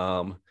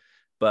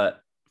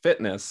 But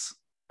fitness,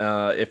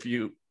 if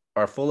you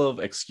are full of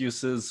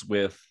excuses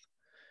with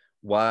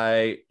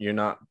why you're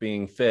not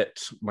being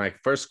fit, my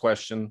first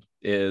question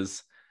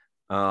is,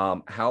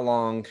 how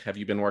long have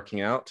you been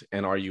working out,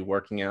 and are you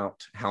working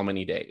out how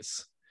many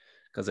days?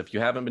 Because if you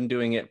haven't been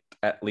doing it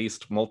at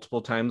least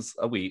multiple times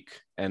a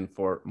week and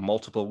for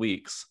multiple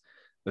weeks,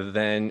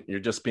 then you're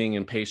just being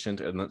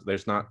impatient, and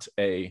there's not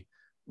a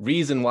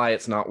reason why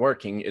it's not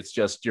working. It's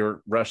just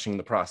you're rushing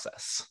the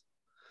process.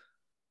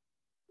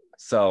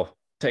 So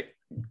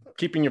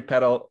keeping your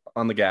pedal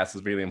on the gas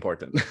is really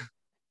important.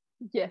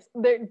 Yes,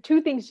 there are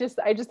two things.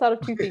 I just thought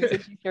of two things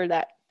as you shared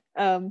that.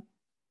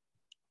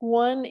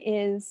 One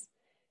is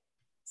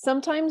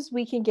sometimes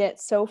we can get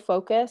so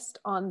focused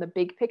on the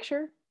big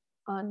picture,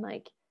 on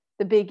like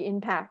the big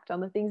impact,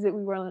 on the things that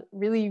we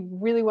really,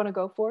 really want to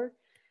go for,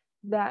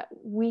 that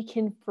we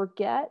can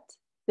forget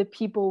the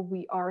people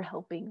we are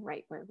helping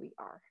right where we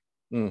are.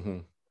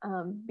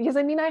 Because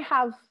I mean, I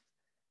have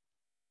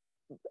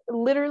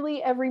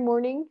literally every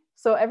morning.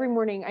 So every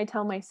morning I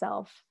tell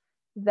myself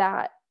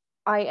that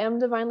I am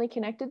divinely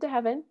connected to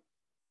heaven,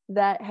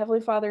 that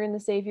Heavenly Father and the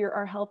Savior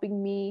are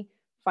helping me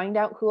find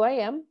out who I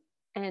am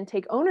and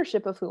take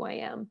ownership of who I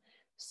am,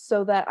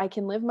 so that I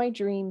can live my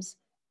dreams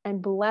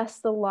and bless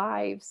the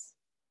lives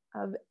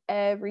of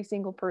every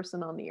single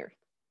person on the earth.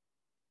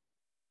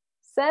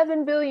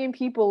 7 billion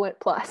people at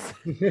plus.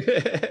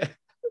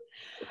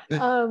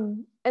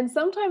 And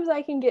sometimes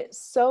I can get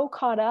so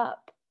caught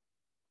up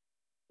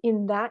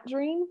in that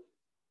dream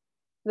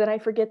that I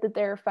forget that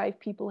there are 5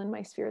 people in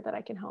my sphere that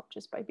I can help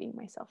just by being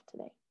myself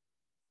today.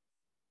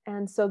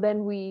 And so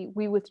then we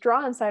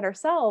withdraw inside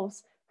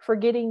ourselves,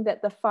 forgetting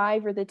that the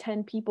 5 or the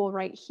 10 people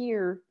right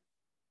here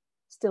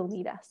still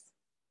need us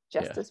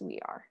just as we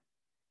are.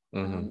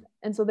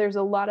 And so there's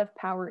a lot of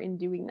power in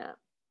doing that.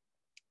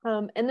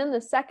 And then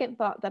the second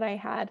thought that I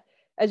had,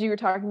 as you were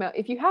talking about,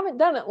 if you haven't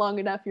done it long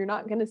enough, you're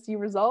not going to see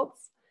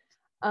results.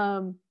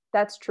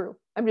 That's true.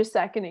 I'm just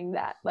seconding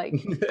that. Like,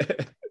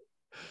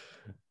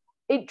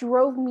 it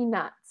drove me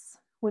nuts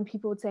when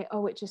people would say,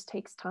 oh, it just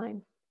takes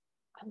time.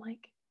 I'm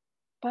like,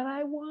 but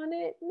I want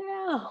it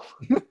now.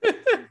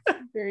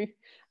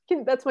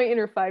 That's my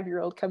inner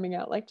 5-year-old coming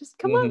out. Like, just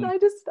come on.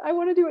 I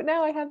want to do it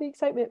now. I have the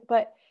excitement.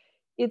 But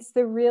it's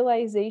the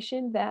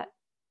realization that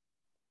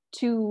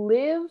to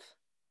live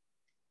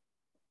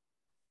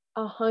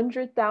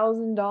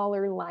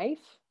 $100,000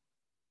 life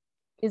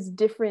is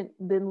different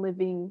than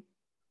living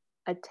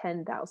a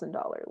 $10,000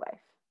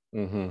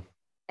 life.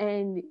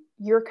 And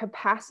your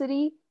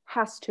capacity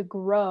has to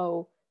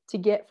grow to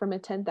get from a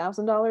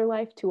 $10,000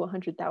 life to a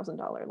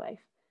 $100,000 life,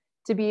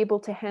 to be able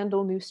to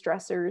handle new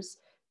stressors,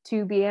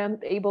 to be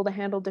able to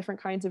handle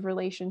different kinds of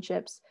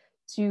relationships,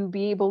 to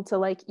be able to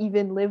like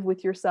even live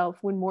with yourself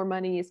when more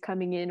money is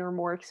coming in or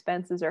more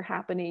expenses are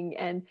happening.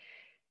 And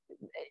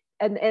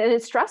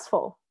it's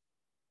stressful.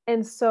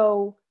 And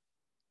so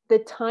the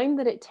time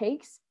that it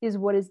takes is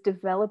what is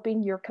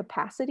developing your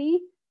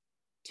capacity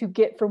to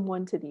get from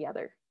one to the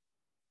other.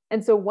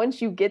 And so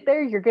once you get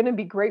there, you're going to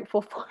be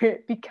grateful for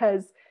it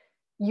because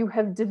you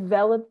have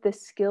developed the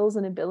skills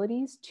and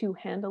abilities to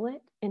handle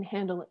it and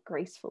handle it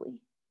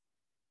gracefully.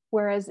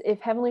 Whereas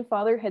if Heavenly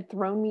Father had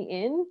thrown me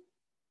in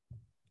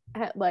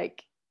at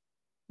like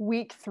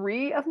week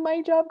 3 of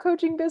my job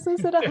coaching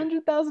business at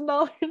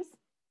 $100,000,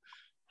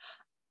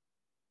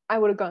 I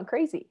would have gone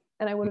crazy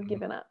and I would have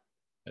given up.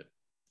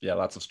 Yeah,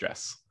 lots of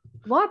stress.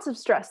 Lots of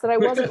stress that I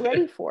wasn't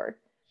ready for.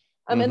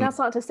 And that's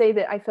not to say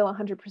that I feel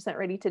 100%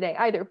 ready today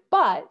either,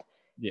 but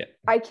yeah,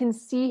 I can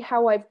see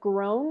how I've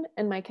grown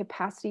and my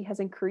capacity has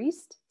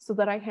increased so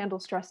that I handle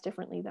stress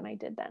differently than I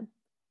did then.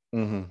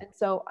 And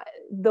so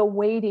the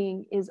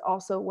waiting is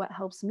also what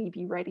helps me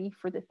be ready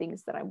for the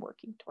things that I'm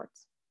working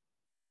towards.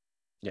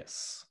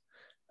 Yes.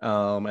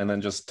 And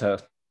then just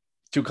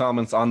 2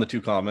 comments on the 2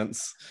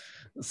 comments.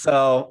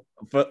 So,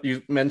 but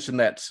you mentioned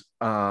that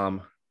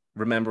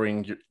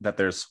remembering that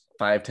there's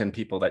 5-10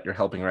 people that you're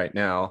helping right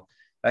now,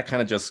 that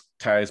kind of just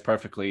ties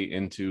perfectly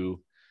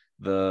into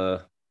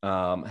the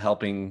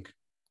helping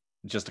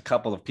just a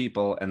couple of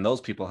people, and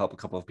those people help a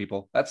couple of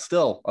people. That's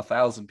still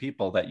 1,000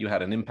 people that you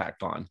had an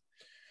impact on.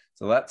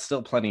 So that's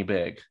still plenty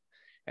big.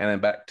 And then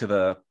back to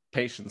the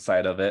patient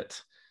side of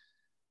it,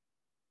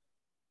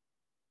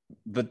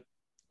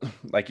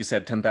 like you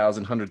said,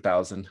 10,000,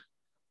 100,000.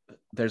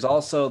 There's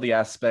also the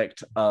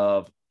aspect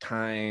of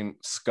time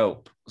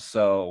scope.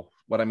 So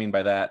what I mean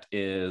by that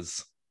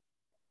is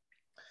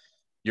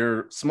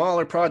your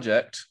smaller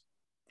project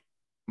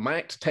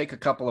might take a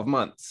couple of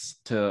months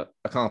to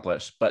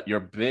accomplish, but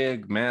your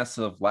big,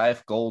 massive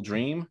life goal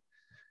dream,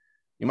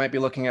 you might be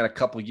looking at a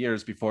couple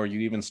years before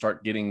you even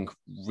start getting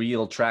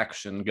real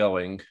traction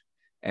going.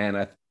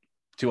 And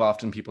too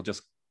often people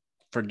just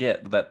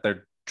forget that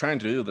they're trying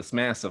to do this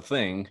massive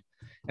thing,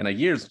 and a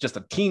year's just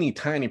a teeny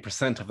tiny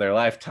 % of their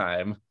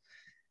lifetime.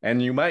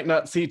 And you might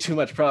not see too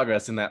much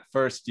progress in that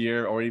first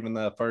year or even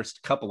the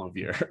first couple of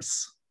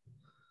years.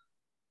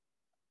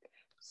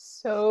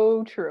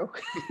 So true.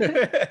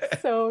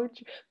 So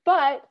true.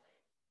 But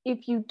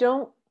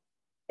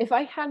if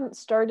I hadn't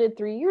started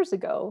 3 years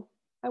ago,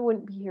 I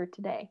wouldn't be here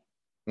today.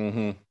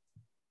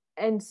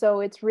 And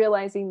so it's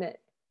realizing that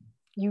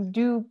you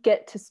do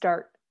get to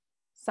start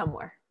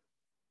somewhere.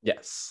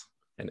 Yes.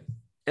 And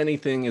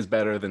anything is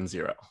better than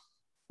 0.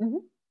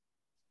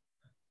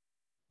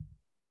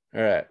 All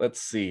right,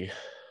 let's see.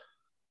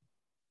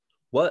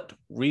 What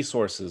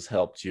resources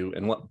helped you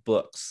and what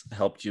books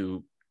helped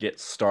you get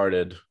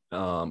started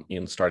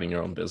in starting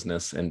your own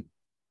business and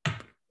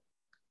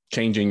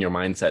changing your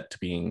mindset to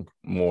being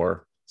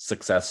more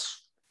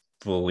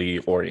successfully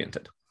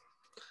oriented?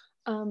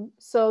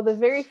 So the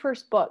very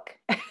first book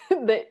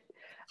that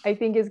I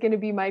think is going to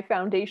be my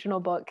foundational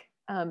book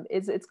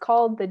it's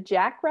called The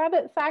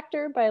Jackrabbit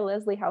Factor by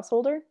Leslie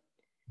Householder.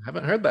 I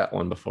haven't heard that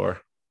one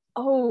before.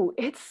 Oh,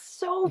 it's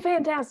so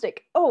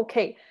fantastic.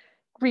 Okay,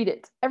 read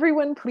it.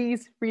 Everyone,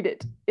 please read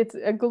it. It's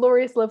a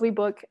glorious, lovely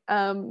book.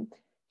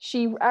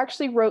 She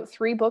actually wrote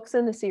 3 books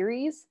in the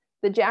series.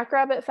 The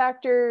Jackrabbit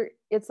Factor,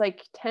 it's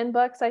like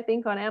 $10, I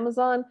think, on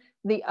Amazon.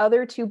 The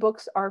other 2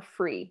 books are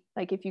free.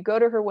 Like if you go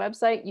to her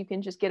website, you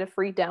can just get a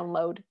free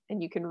download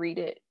and you can read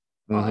it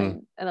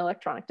on an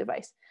electronic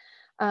device.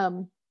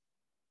 That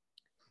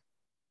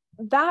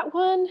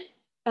one,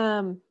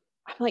 I'm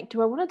like,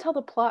 do I want to tell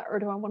the plot or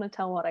do I want to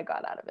tell what I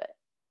got out of it?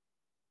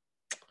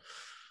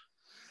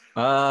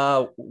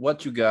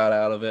 What you got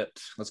out of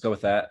it? Let's go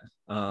with that.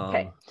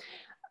 Okay.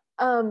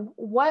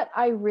 What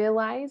I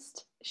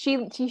realized,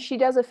 she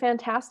does a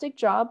fantastic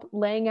job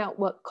laying out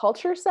what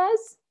culture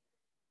says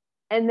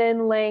and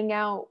then laying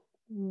out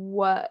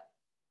what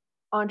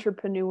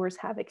entrepreneurs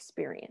have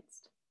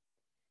experienced.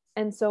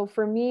 And so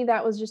for me,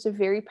 that was just a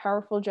very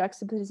powerful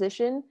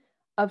juxtaposition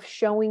of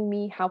showing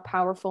me how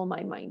powerful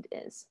my mind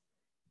is.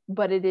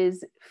 But it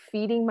is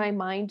feeding my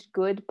mind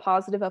good,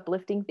 positive,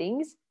 uplifting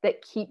things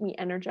that keep me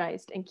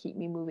energized and keep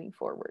me moving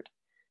forward.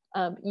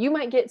 You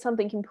might get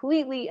something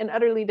completely and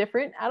utterly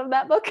different out of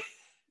that book,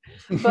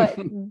 but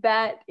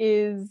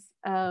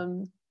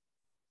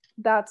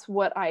that's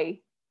what I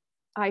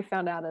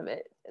found out of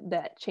it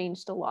that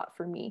changed a lot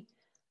for me.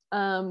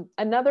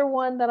 Another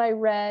one that I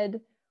read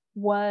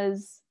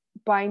was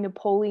by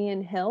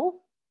Napoleon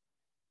Hill.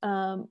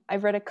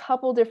 I've read a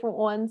couple different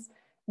ones.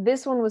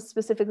 This one was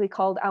specifically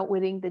called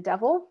Outwitting the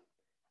Devil.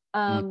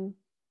 And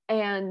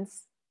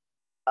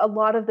a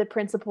lot of the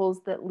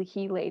principles that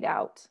he laid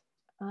out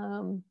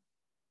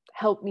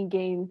helped me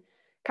gain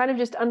kind of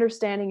just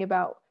understanding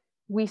about,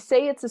 we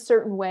say it's a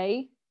certain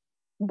way,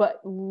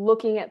 but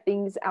looking at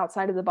things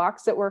outside of the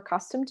box that we're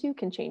accustomed to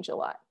can change a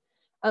lot.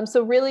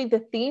 So really the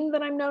theme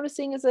that I'm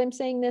noticing as I'm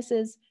saying this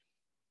is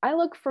I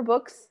look for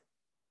books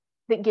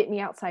that get me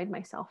outside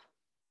myself.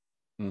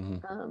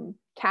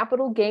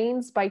 Capital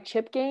Gains by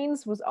Chip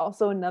Gaines was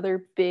also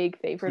another big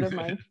favorite of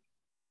mine.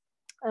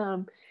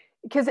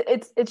 Because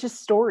it's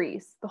just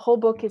stories. The whole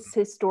book is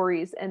his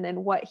stories and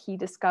then what he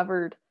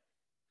discovered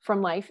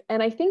from life.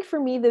 And I think for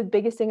me, the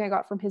biggest thing I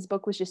got from his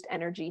book was just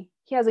energy.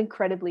 He has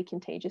incredibly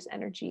contagious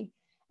energy.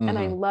 And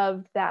I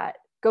love that.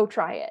 Go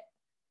try it.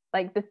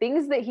 Like the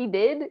things that he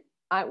did,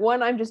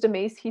 I'm just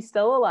amazed he's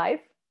still alive.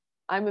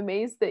 I'm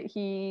amazed that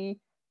he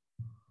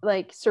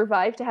like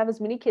survived to have as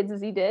many kids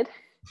as he did.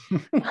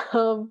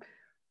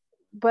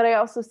 But I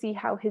also see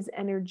how his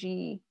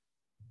energy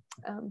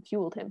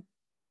fueled him.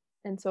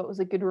 And so it was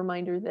a good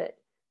reminder that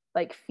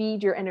like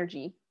feed your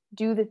energy,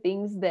 do the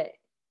things that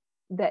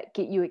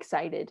get you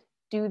excited,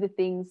 do the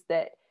things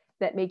that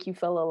make you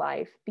feel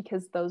alive,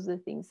 because those are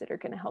the things that are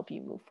going to help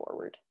you move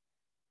forward.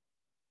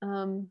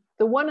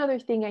 The one other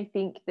thing I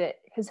think that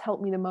has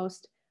helped me the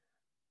most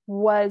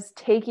was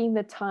taking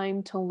the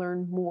time to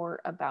learn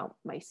more about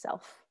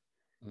myself.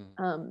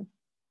 I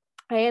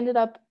ended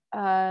up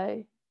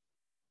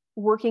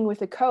working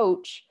with a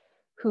coach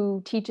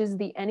who teaches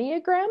the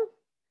Enneagram,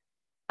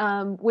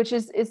 which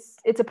is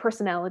it's a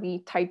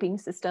personality typing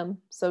system.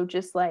 So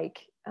just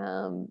like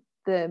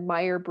the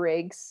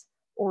Myers-Briggs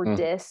or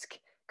DISC,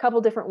 a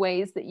couple different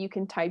ways that you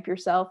can type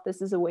yourself.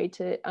 This is a way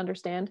to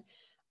understand.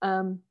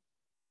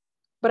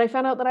 But I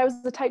found out that I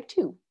was the type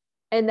 2,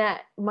 and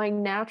that my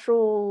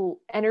natural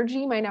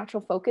energy, my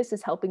natural focus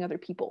is helping other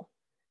people.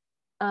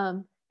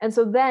 And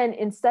so then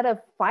instead of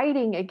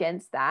fighting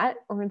against that,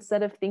 or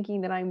instead of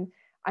thinking that I'm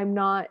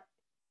not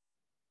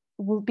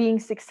being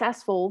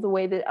successful the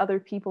way that other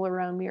people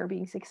around me are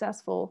being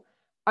successful,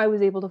 I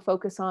was able to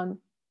focus on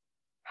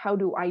how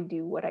do I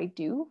do what I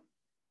do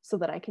so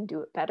that I can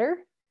do it better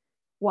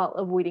while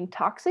avoiding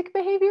toxic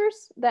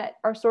behaviors that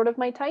are sort of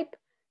my type,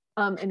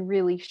 and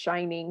really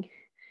shining.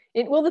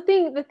 Well, the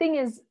thing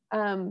is,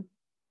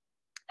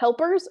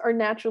 helpers are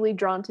naturally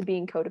drawn to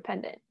being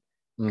codependent.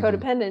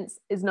 Codependence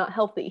is not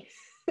healthy.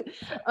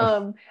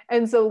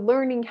 And so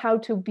learning how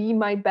to be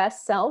my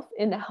best self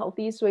in the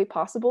healthiest way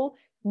possible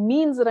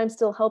means that I'm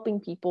still helping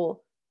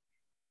people,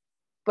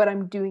 but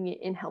I'm doing it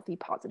in healthy,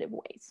 positive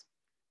ways.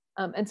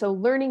 And so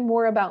learning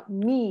more about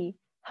me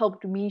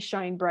helped me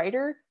shine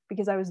brighter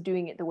because I was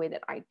doing it the way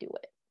that I do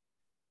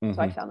it.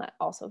 So I found that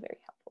also very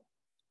helpful.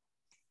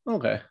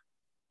 Okay.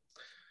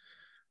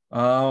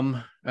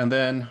 And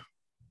then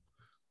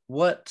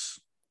what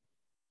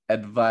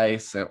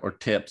advice or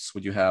tips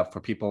would you have for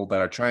people that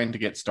are trying to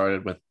get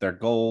started with their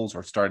goals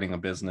or starting a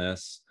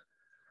business?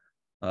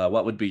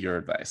 What would be your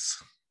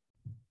advice?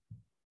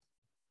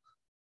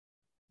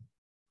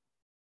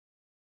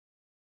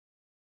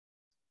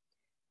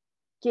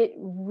 Get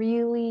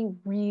really,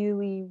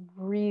 really,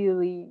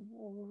 really,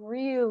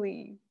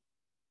 really,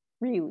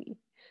 really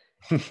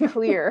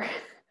clear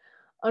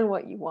on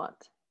what you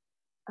want.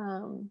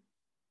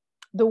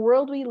 The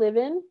world we live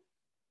in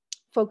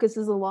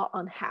focuses a lot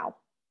on how.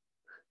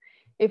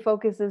 It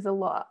focuses a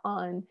lot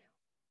on,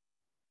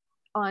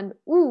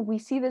 ooh, we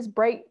see this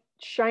bright,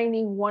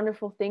 shining,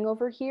 wonderful thing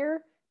over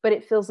here, but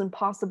it feels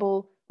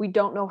impossible. We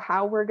don't know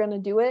how we're going to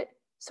do it,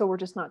 so we're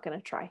just not going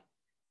to try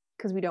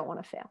because we don't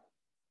want to fail.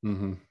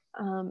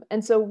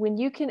 And so when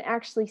you can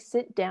actually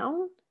sit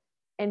down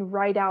and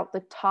write out the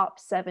top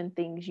 7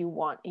 things you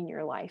want in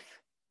your life,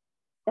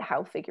 the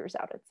how figures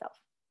out itself.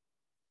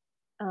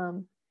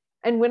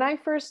 And when I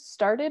first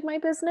started my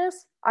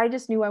business, I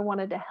just knew I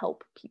wanted to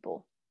help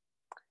people.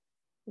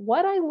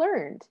 What I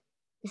learned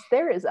is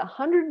there is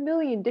 100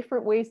 million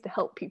different ways to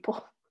help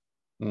people.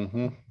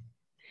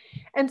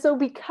 And so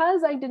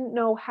because I didn't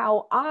know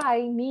how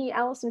me,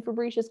 Alison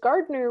Fabricius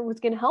Gardner, was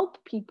going to help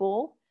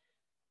people,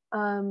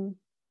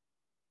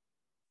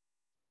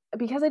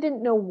 because I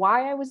didn't know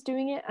why I was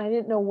doing it, I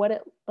didn't know what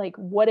it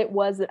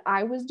was that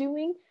I was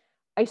doing,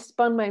 I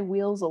spun my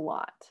wheels a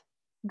lot,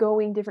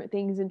 going different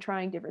things and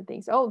trying different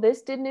things. Oh,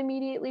 this didn't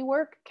immediately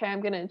work. Okay,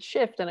 I'm going to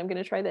shift and I'm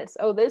going to try this.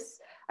 Oh,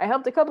 I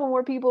helped a couple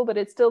more people, but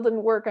it still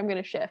didn't work. I'm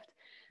going to shift.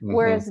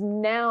 Whereas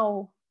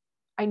now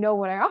I know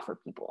what I offer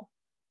people.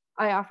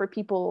 I offer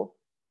people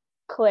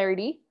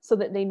clarity so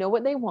that they know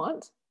what they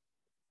want.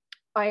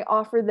 I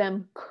offer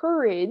them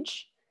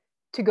courage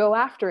to go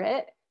after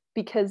it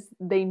because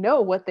they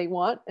know what they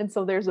want. And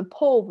so there's a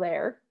pull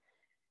there.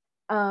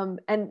 And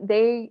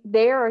they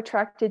are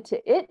attracted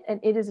to it and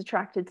it is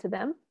attracted to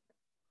them.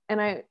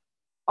 And I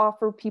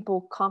offer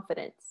people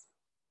confidence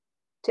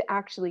to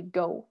actually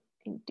go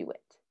and do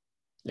it.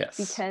 Yes.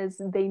 Because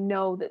they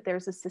know that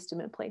there's a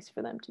system in place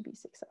for them to be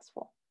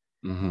successful.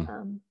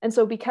 And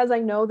so because I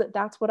know that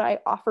that's what I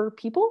offer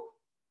people,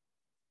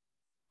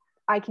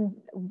 I can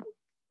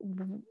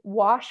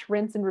wash,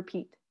 rinse, and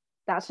repeat.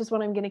 That's just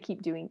what I'm going to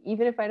keep doing.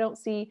 Even if I don't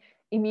see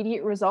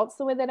immediate results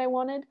the way that I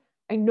wanted,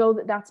 I know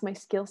that that's my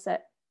skill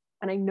set.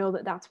 And I know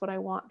that that's what I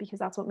want because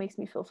that's what makes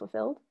me feel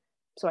fulfilled.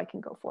 So I can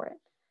go for it.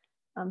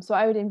 So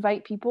I would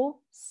invite people,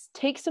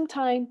 take some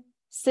time,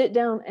 sit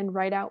down and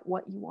write out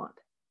what you want.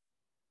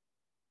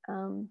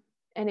 And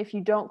if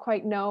you don't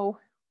quite know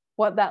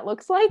what that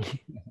looks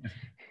like,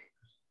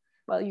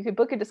 well, you could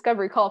book a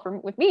discovery call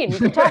with me and we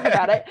can talk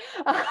about it.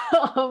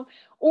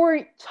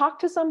 Or talk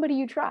to somebody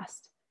you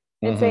trust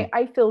and say,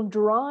 I feel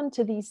drawn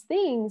to these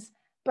things,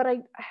 but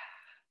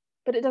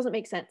it doesn't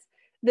make sense.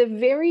 The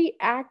very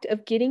act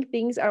of getting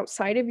things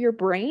outside of your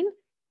brain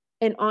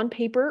And on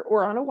paper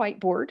or on a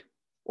whiteboard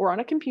or on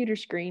a computer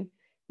screen,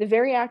 the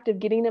very act of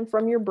getting them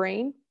from your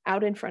brain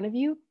out in front of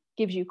you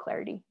gives you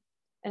clarity.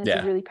 And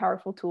it's a really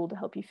powerful tool to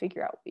help you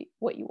figure out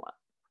what you want.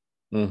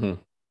 Mm-hmm.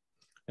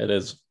 It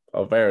is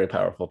a very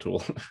powerful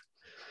tool.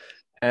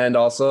 And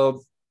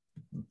also,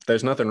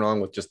 there's nothing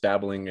wrong with just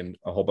dabbling in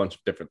a whole bunch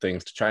of different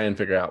things to try and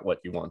figure out what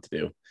you want to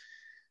do.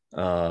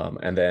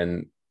 And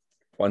then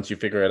once you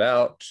figure it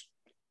out,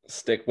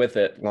 stick with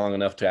it long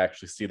enough to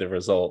actually see the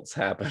results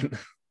happen.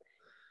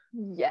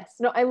 Yes.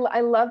 No,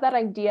 I love that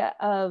idea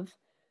of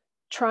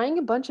trying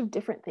a bunch of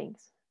different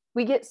things.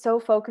 We get so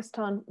focused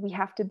on we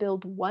have to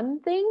build one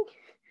thing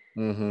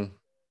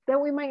that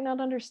we might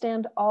not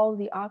understand all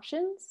the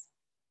options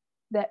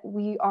that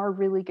we are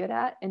really good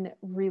at and that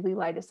really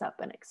light us up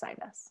and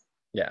excite us.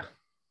 Yeah.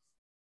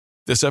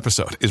 This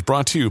episode is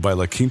brought to you by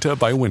La Quinta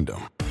by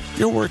Wyndham.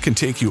 Your work can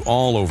take you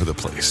all over the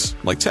place,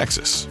 like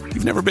Texas.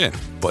 You've never been,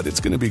 but it's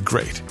going to be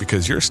great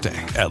because you're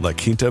staying at La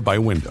Quinta by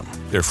Wyndham.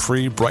 Their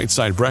free Bright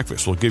Side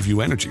breakfast will give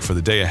you energy for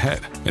the day ahead.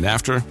 And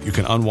after, you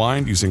can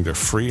unwind using their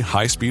free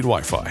high-speed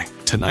Wi-Fi.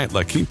 Tonight,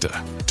 La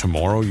Quinta.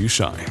 Tomorrow, you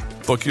shine.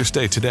 Book your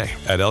stay today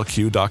at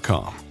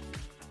lq.com.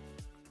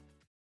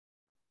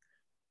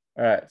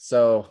 All right.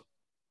 So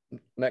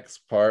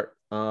next part,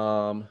 we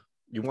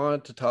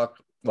wanted to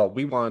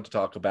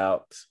talk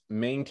about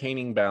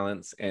maintaining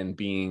balance and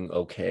being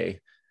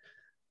okay.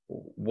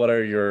 What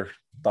are your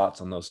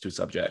thoughts on those two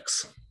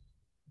subjects?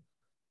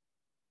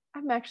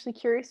 I'm actually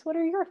curious, what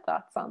are your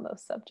thoughts on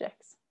those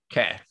subjects?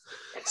 Okay.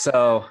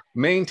 So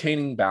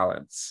maintaining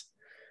balance.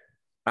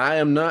 I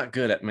am not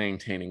good at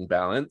maintaining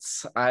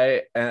balance.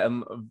 I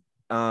am,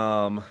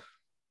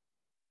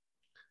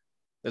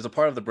 there's a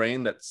part of the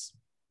brain that's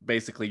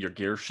basically your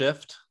gear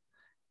shift,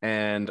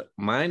 and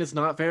mine is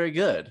not very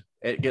good.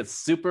 It gets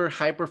super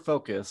hyper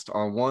focused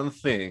on one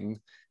thing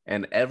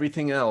and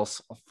everything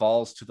else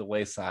falls to the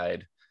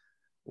wayside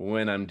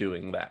when I'm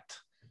doing that.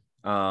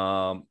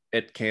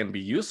 It can be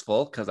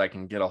useful because I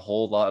can get a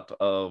whole lot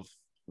of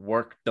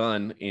work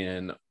done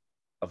in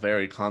a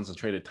very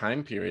concentrated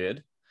time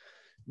period,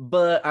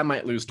 but I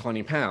might lose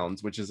 20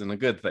 pounds, which isn't a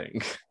good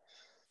thing.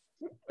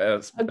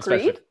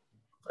 Agreed.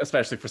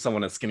 Especially for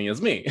someone as skinny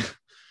as me.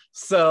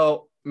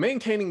 So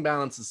maintaining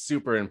balance is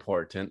super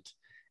important,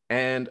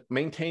 and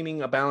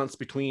maintaining a balance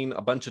between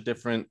a bunch of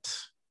different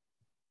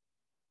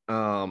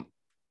kind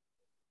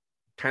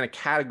of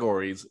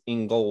categories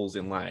in goals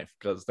in life,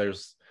 because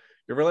there's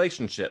your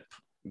relationship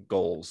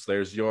goals,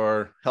 there's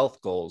your health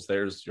goals,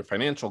 there's your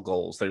financial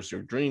goals, there's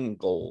your dream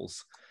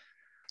goals.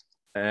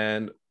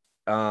 And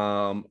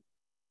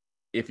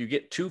if you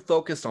get too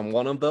focused on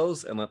one of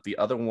those and let the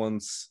other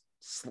ones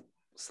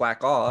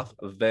slack off,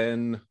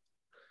 then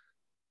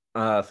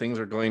things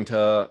are going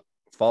to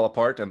fall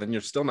apart, and then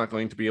you're still not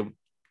going to be able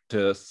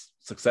to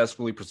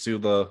successfully pursue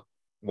the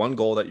one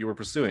goal that you were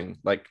pursuing.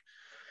 Like,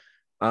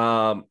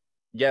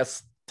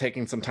 yes,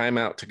 taking some time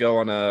out to go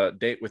on a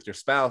date with your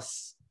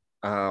spouse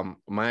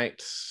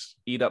might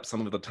eat up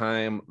some of the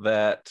time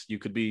that you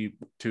could be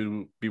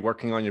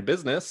working on your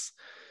business,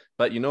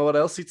 but you know what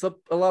else eats up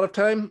a lot of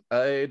time?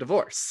 A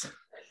divorce.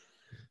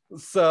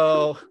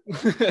 So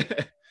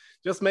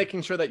just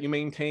making sure that you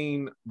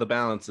maintain the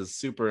balance is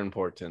super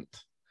important.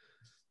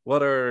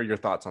 What are your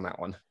thoughts on that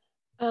one?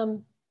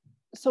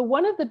 So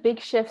one of the big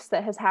shifts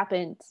that has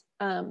happened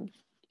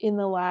in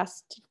the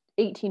last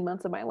 18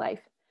 months of my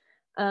life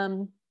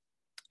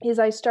is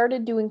I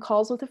started doing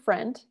calls with a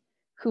friend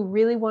who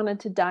really wanted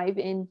to dive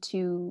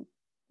into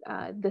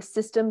the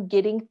system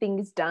Getting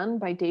Things Done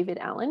by David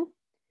Allen.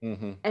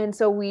 And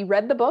so we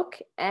read the book,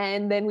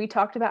 and then we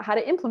talked about how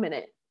to implement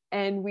it.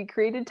 And we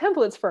created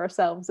templates for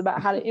ourselves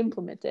about how to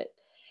implement it.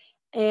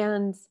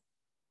 And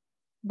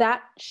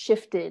that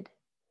shifted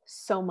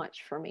so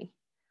much for me.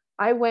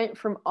 I went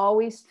from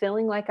always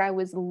feeling like I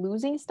was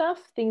losing stuff.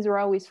 Things were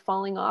always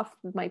falling off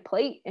my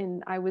plate,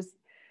 and I was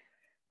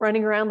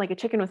running around like a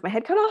chicken with my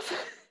head cut off.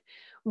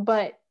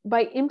 But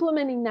by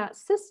implementing that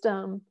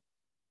system,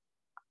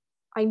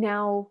 I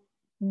now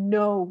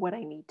know what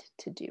I need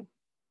to do.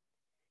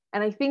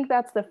 And I think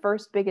that's the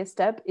first biggest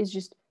step, is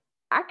just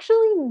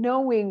actually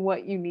knowing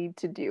what you need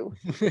to do.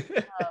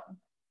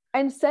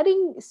 And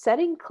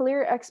setting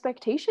clear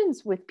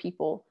expectations with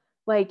people.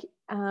 Like,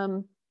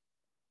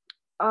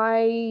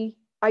 I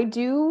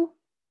do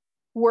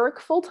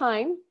work full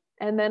time,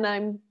 and then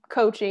I'm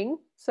coaching.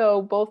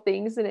 So both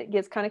things, and it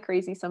gets kind of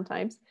crazy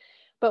sometimes.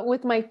 But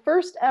with my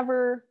first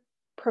ever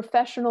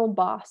professional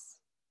boss,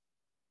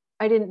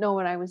 I didn't know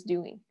what I was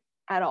doing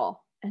at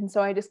all. And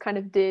so I just kind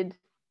of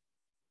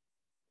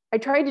I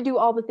tried to do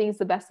all the things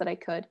the best that I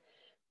could,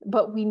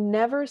 but we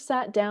never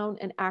sat down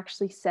and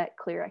actually set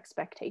clear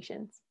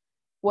expectations.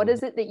 What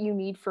is it that you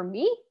need from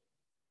me?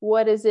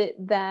 What is it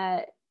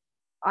that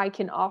I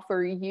can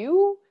offer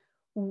you?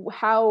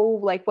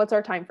 What's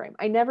our time frame?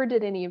 I never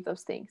did any of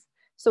those things.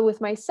 So with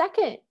my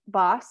second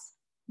boss,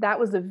 that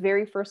was the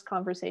very first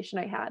conversation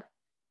I had.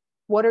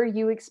 What are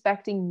you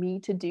expecting me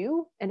to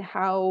do? And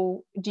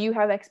how do you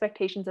have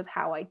expectations of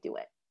how I do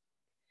it?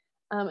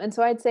 And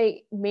so I'd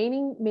say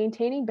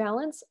maintaining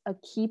balance, a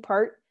key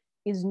part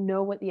is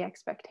know what the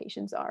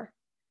expectations are.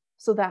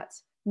 So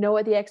that's know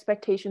what the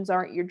expectations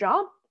are at your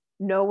job,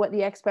 know what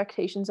the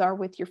expectations are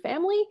with your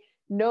family,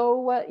 know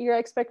what your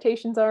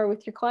expectations are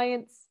with your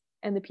clients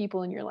and the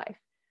people in your life.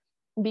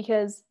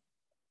 Because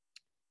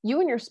you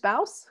and your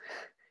spouse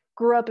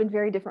grew up in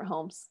very different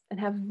homes and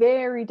have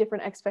very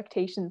different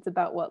expectations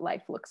about what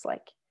life looks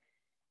like.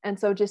 And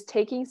so just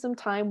taking some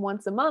time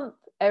once a month,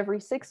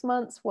 every 6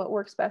 months, what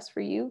works best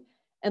for you,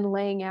 and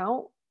laying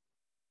out,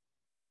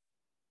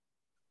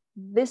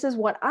 this is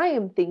what I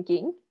am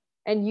thinking,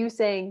 and you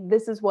saying,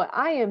 this is what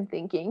I am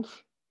thinking,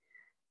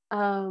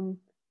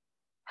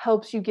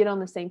 helps you get on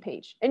the same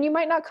page. And you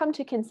might not come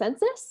to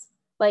consensus,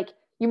 like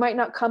you might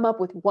not come up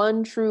with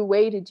one true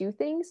way to do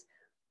things,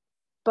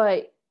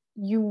 but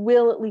you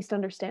will at least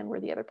understand where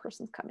the other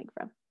person's coming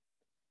from.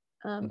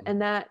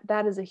 And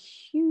that is a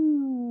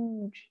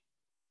huge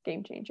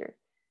game changer.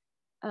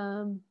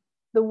 The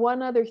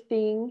one other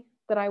thing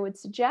that I would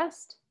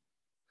suggest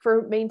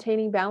for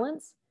maintaining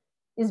balance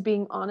is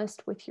being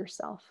honest with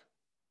yourself.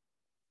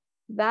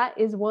 That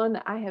is one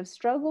that I have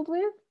struggled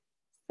with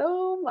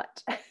so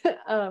much.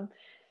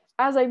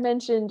 As I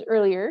mentioned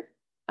earlier,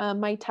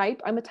 I'm a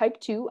type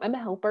 2, I'm a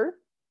helper.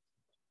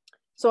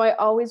 So I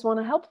always want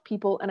to help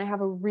people, and I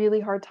have a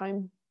really hard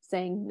time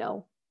saying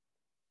no.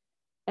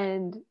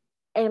 And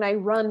I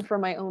run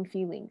from my own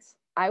feelings.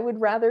 I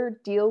would rather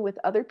deal with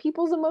other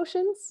people's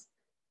emotions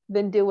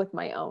than deal with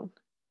my own.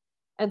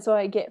 And so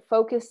I get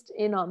focused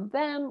in on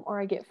them, or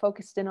I get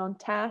focused in on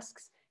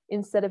tasks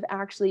instead of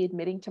actually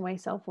admitting to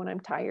myself when I'm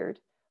tired,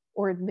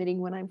 or admitting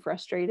when I'm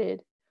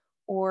frustrated,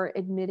 or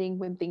admitting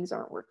when things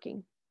aren't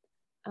working.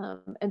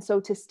 And so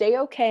to stay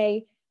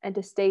okay and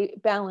to stay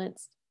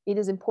balanced, it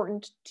is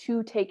important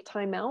to take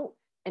time out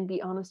and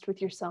be honest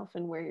with yourself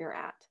and where you're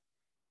at.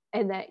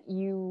 And that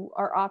you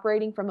are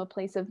operating from a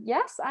place of,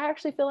 yes, I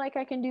actually feel like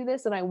I can do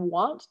this and I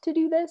want to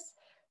do this,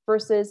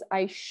 versus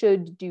I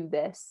should do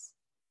this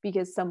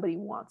because somebody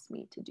wants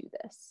me to do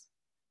this.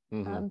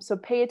 So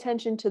pay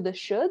attention to the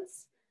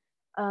shoulds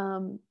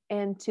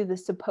and to the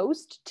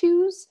supposed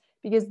tos,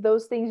 because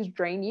those things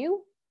drain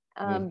you.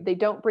 They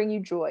don't bring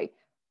you joy.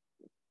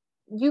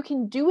 You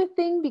can do a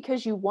thing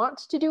because you want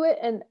to do it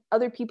and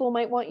other people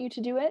might want you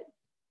to do it,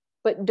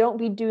 but don't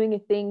be doing a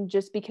thing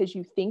just because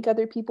you think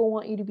other people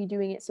want you to be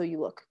doing it so you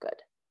look good.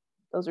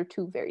 Those are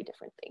two very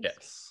different things.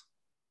 Yes.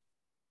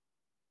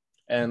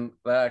 And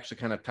that actually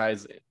kind of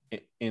ties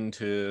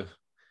into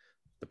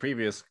the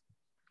previous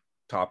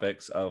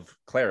topics of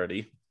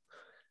clarity,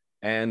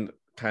 and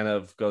kind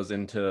of goes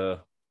into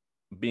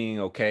being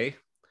okay.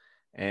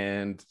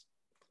 And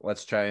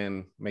let's try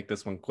and make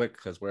this one quick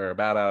because we're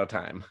about out of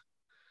time.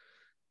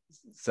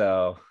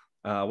 So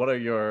what are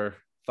your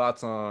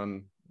thoughts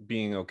on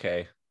being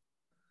okay?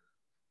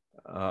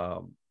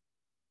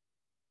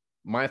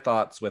 My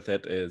thoughts with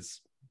it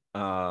is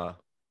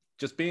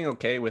just being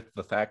okay with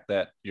the fact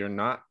that you're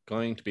not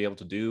going to be able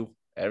to do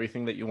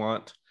everything that you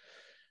want.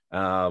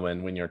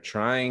 And when you're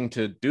trying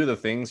to do the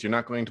things, you're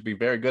not going to be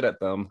very good at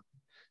them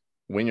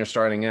when you're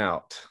starting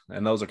out.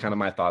 And those are kind of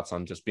my thoughts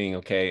on just being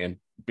okay and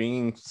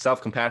being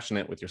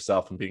self-compassionate with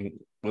yourself and being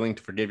willing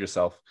to forgive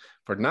yourself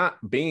for not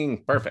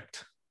being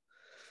perfect.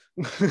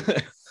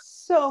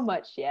 So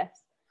much, yes.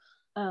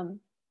 To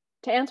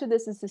answer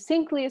this as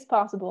succinctly as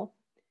possible,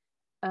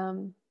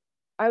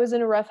 I was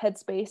in a rough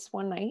headspace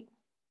one night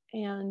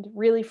and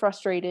really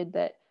frustrated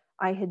that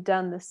I had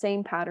done the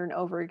same pattern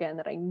over again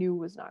that I knew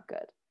was not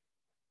good,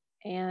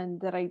 and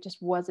that I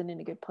just wasn't in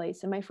a good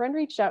place. And my friend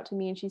reached out to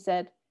me and she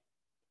said,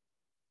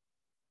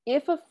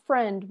 if a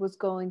friend was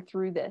going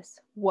through this,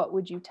 what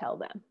would you tell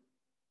them?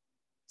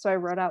 So I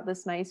wrote out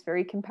this nice,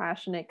 very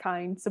compassionate,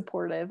 kind,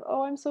 supportive,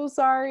 oh, I'm so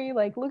sorry.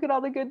 Like, look at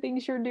all the good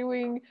things you're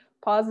doing,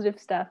 positive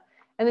stuff.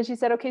 And then she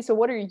said, okay, so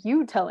what are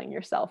you telling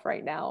yourself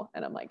right now?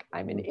 And I'm like,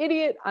 I'm an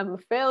idiot. I'm a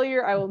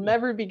failure. I will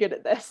never be good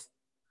at this.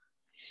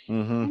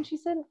 And she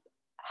said,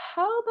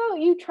 how about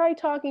you try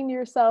talking to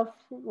yourself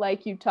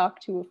like you talk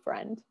to a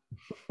friend?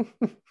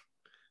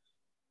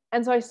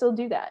 And so I still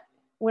do that.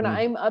 When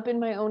I'm up in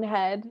my own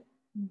head,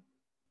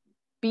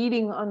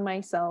 beating on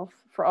myself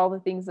for all the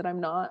things that I'm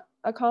not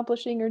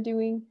accomplishing or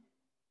doing,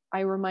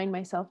 I remind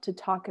myself to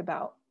talk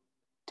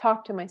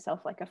to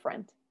myself like a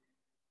friend.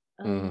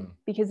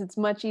 Because it's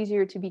much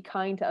easier to be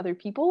kind to other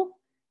people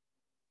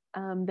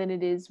than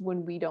it is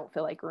when we don't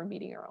feel like we're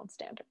meeting our own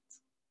standards.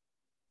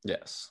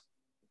 Yes.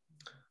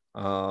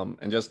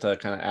 And just to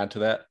kind of add to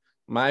that,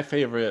 my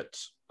favorite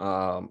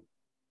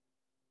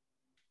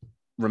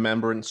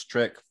remembrance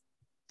trick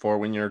for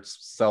when you're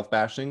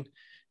self-bashing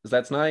is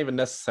that's not even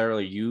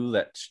necessarily you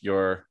that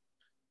you're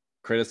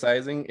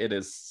criticizing. It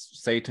is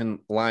Satan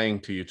lying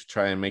to you to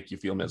try and make you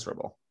feel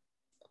miserable.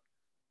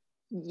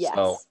 Yes.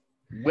 So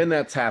when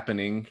that's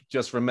happening,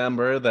 just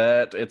remember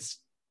that it's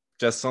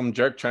just some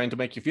jerk trying to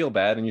make you feel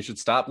bad and you should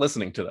stop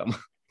listening to them.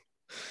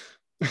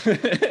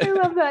 I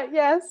love that.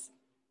 Yes.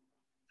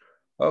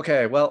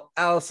 Okay. Well,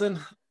 Alison,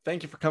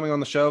 thank you for coming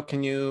on the show.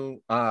 Can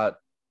you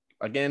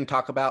again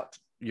talk about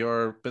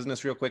your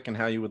business real quick and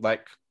how you would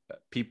like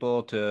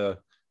people to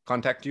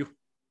contact you?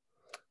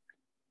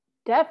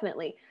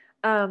 Definitely.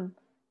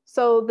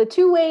 So the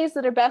 2 ways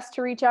that are best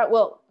to reach out,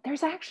 well,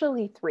 there's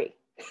actually 3.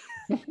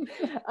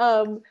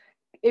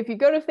 If you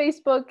go to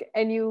Facebook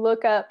and you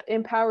look up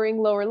Empowering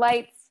Lower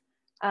Lights,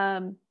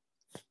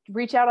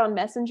 reach out on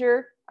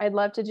Messenger. I'd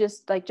love to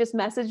just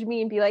message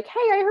me and be like, hey,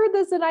 I heard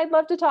this and I'd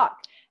love to talk.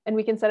 And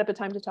we can set up a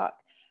time to talk.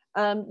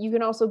 You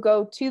can also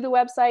go to the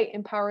website,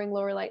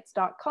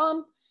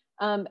 empoweringlowerlights.com.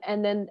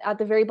 And then at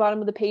the very bottom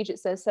of the page, it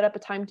says set up a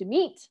time to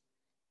meet.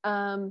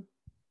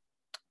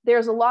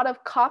 There's a lot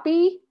of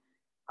copy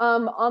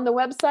on the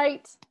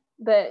website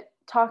that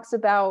talks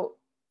about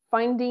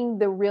finding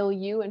the real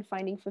you and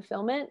finding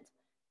fulfillment.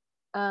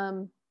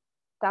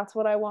 That's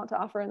what I want to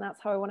offer, and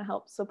that's how I want to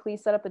help. So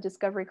please set up a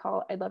discovery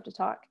call. I'd love to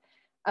talk.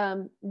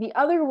 The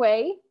other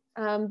way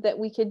that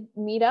we could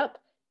meet up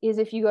is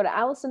if you go to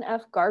Alison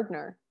F.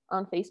 Gardner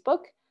on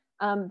Facebook.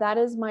 That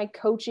is my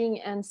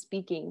coaching and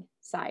speaking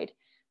side.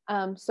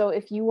 So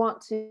if you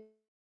want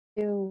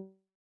to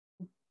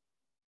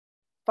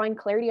find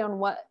clarity on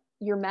what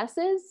your mess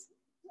is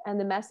and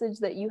the message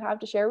that you have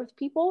to share with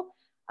people,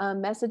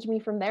 message me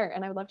from there.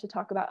 And I would love to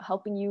talk about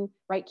helping you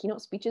write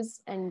keynote speeches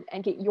and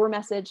get your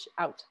message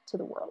out to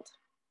the world.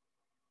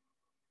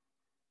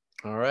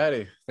 All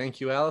righty. Thank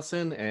you,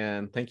 Alison.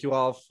 And thank you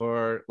all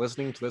for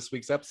listening to this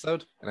week's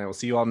episode. And I will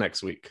see you all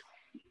next week.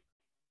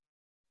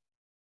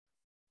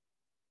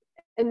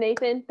 And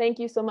Nathan, thank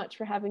you so much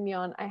for having me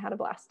on. I had a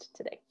blast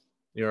today.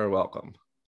 You're welcome.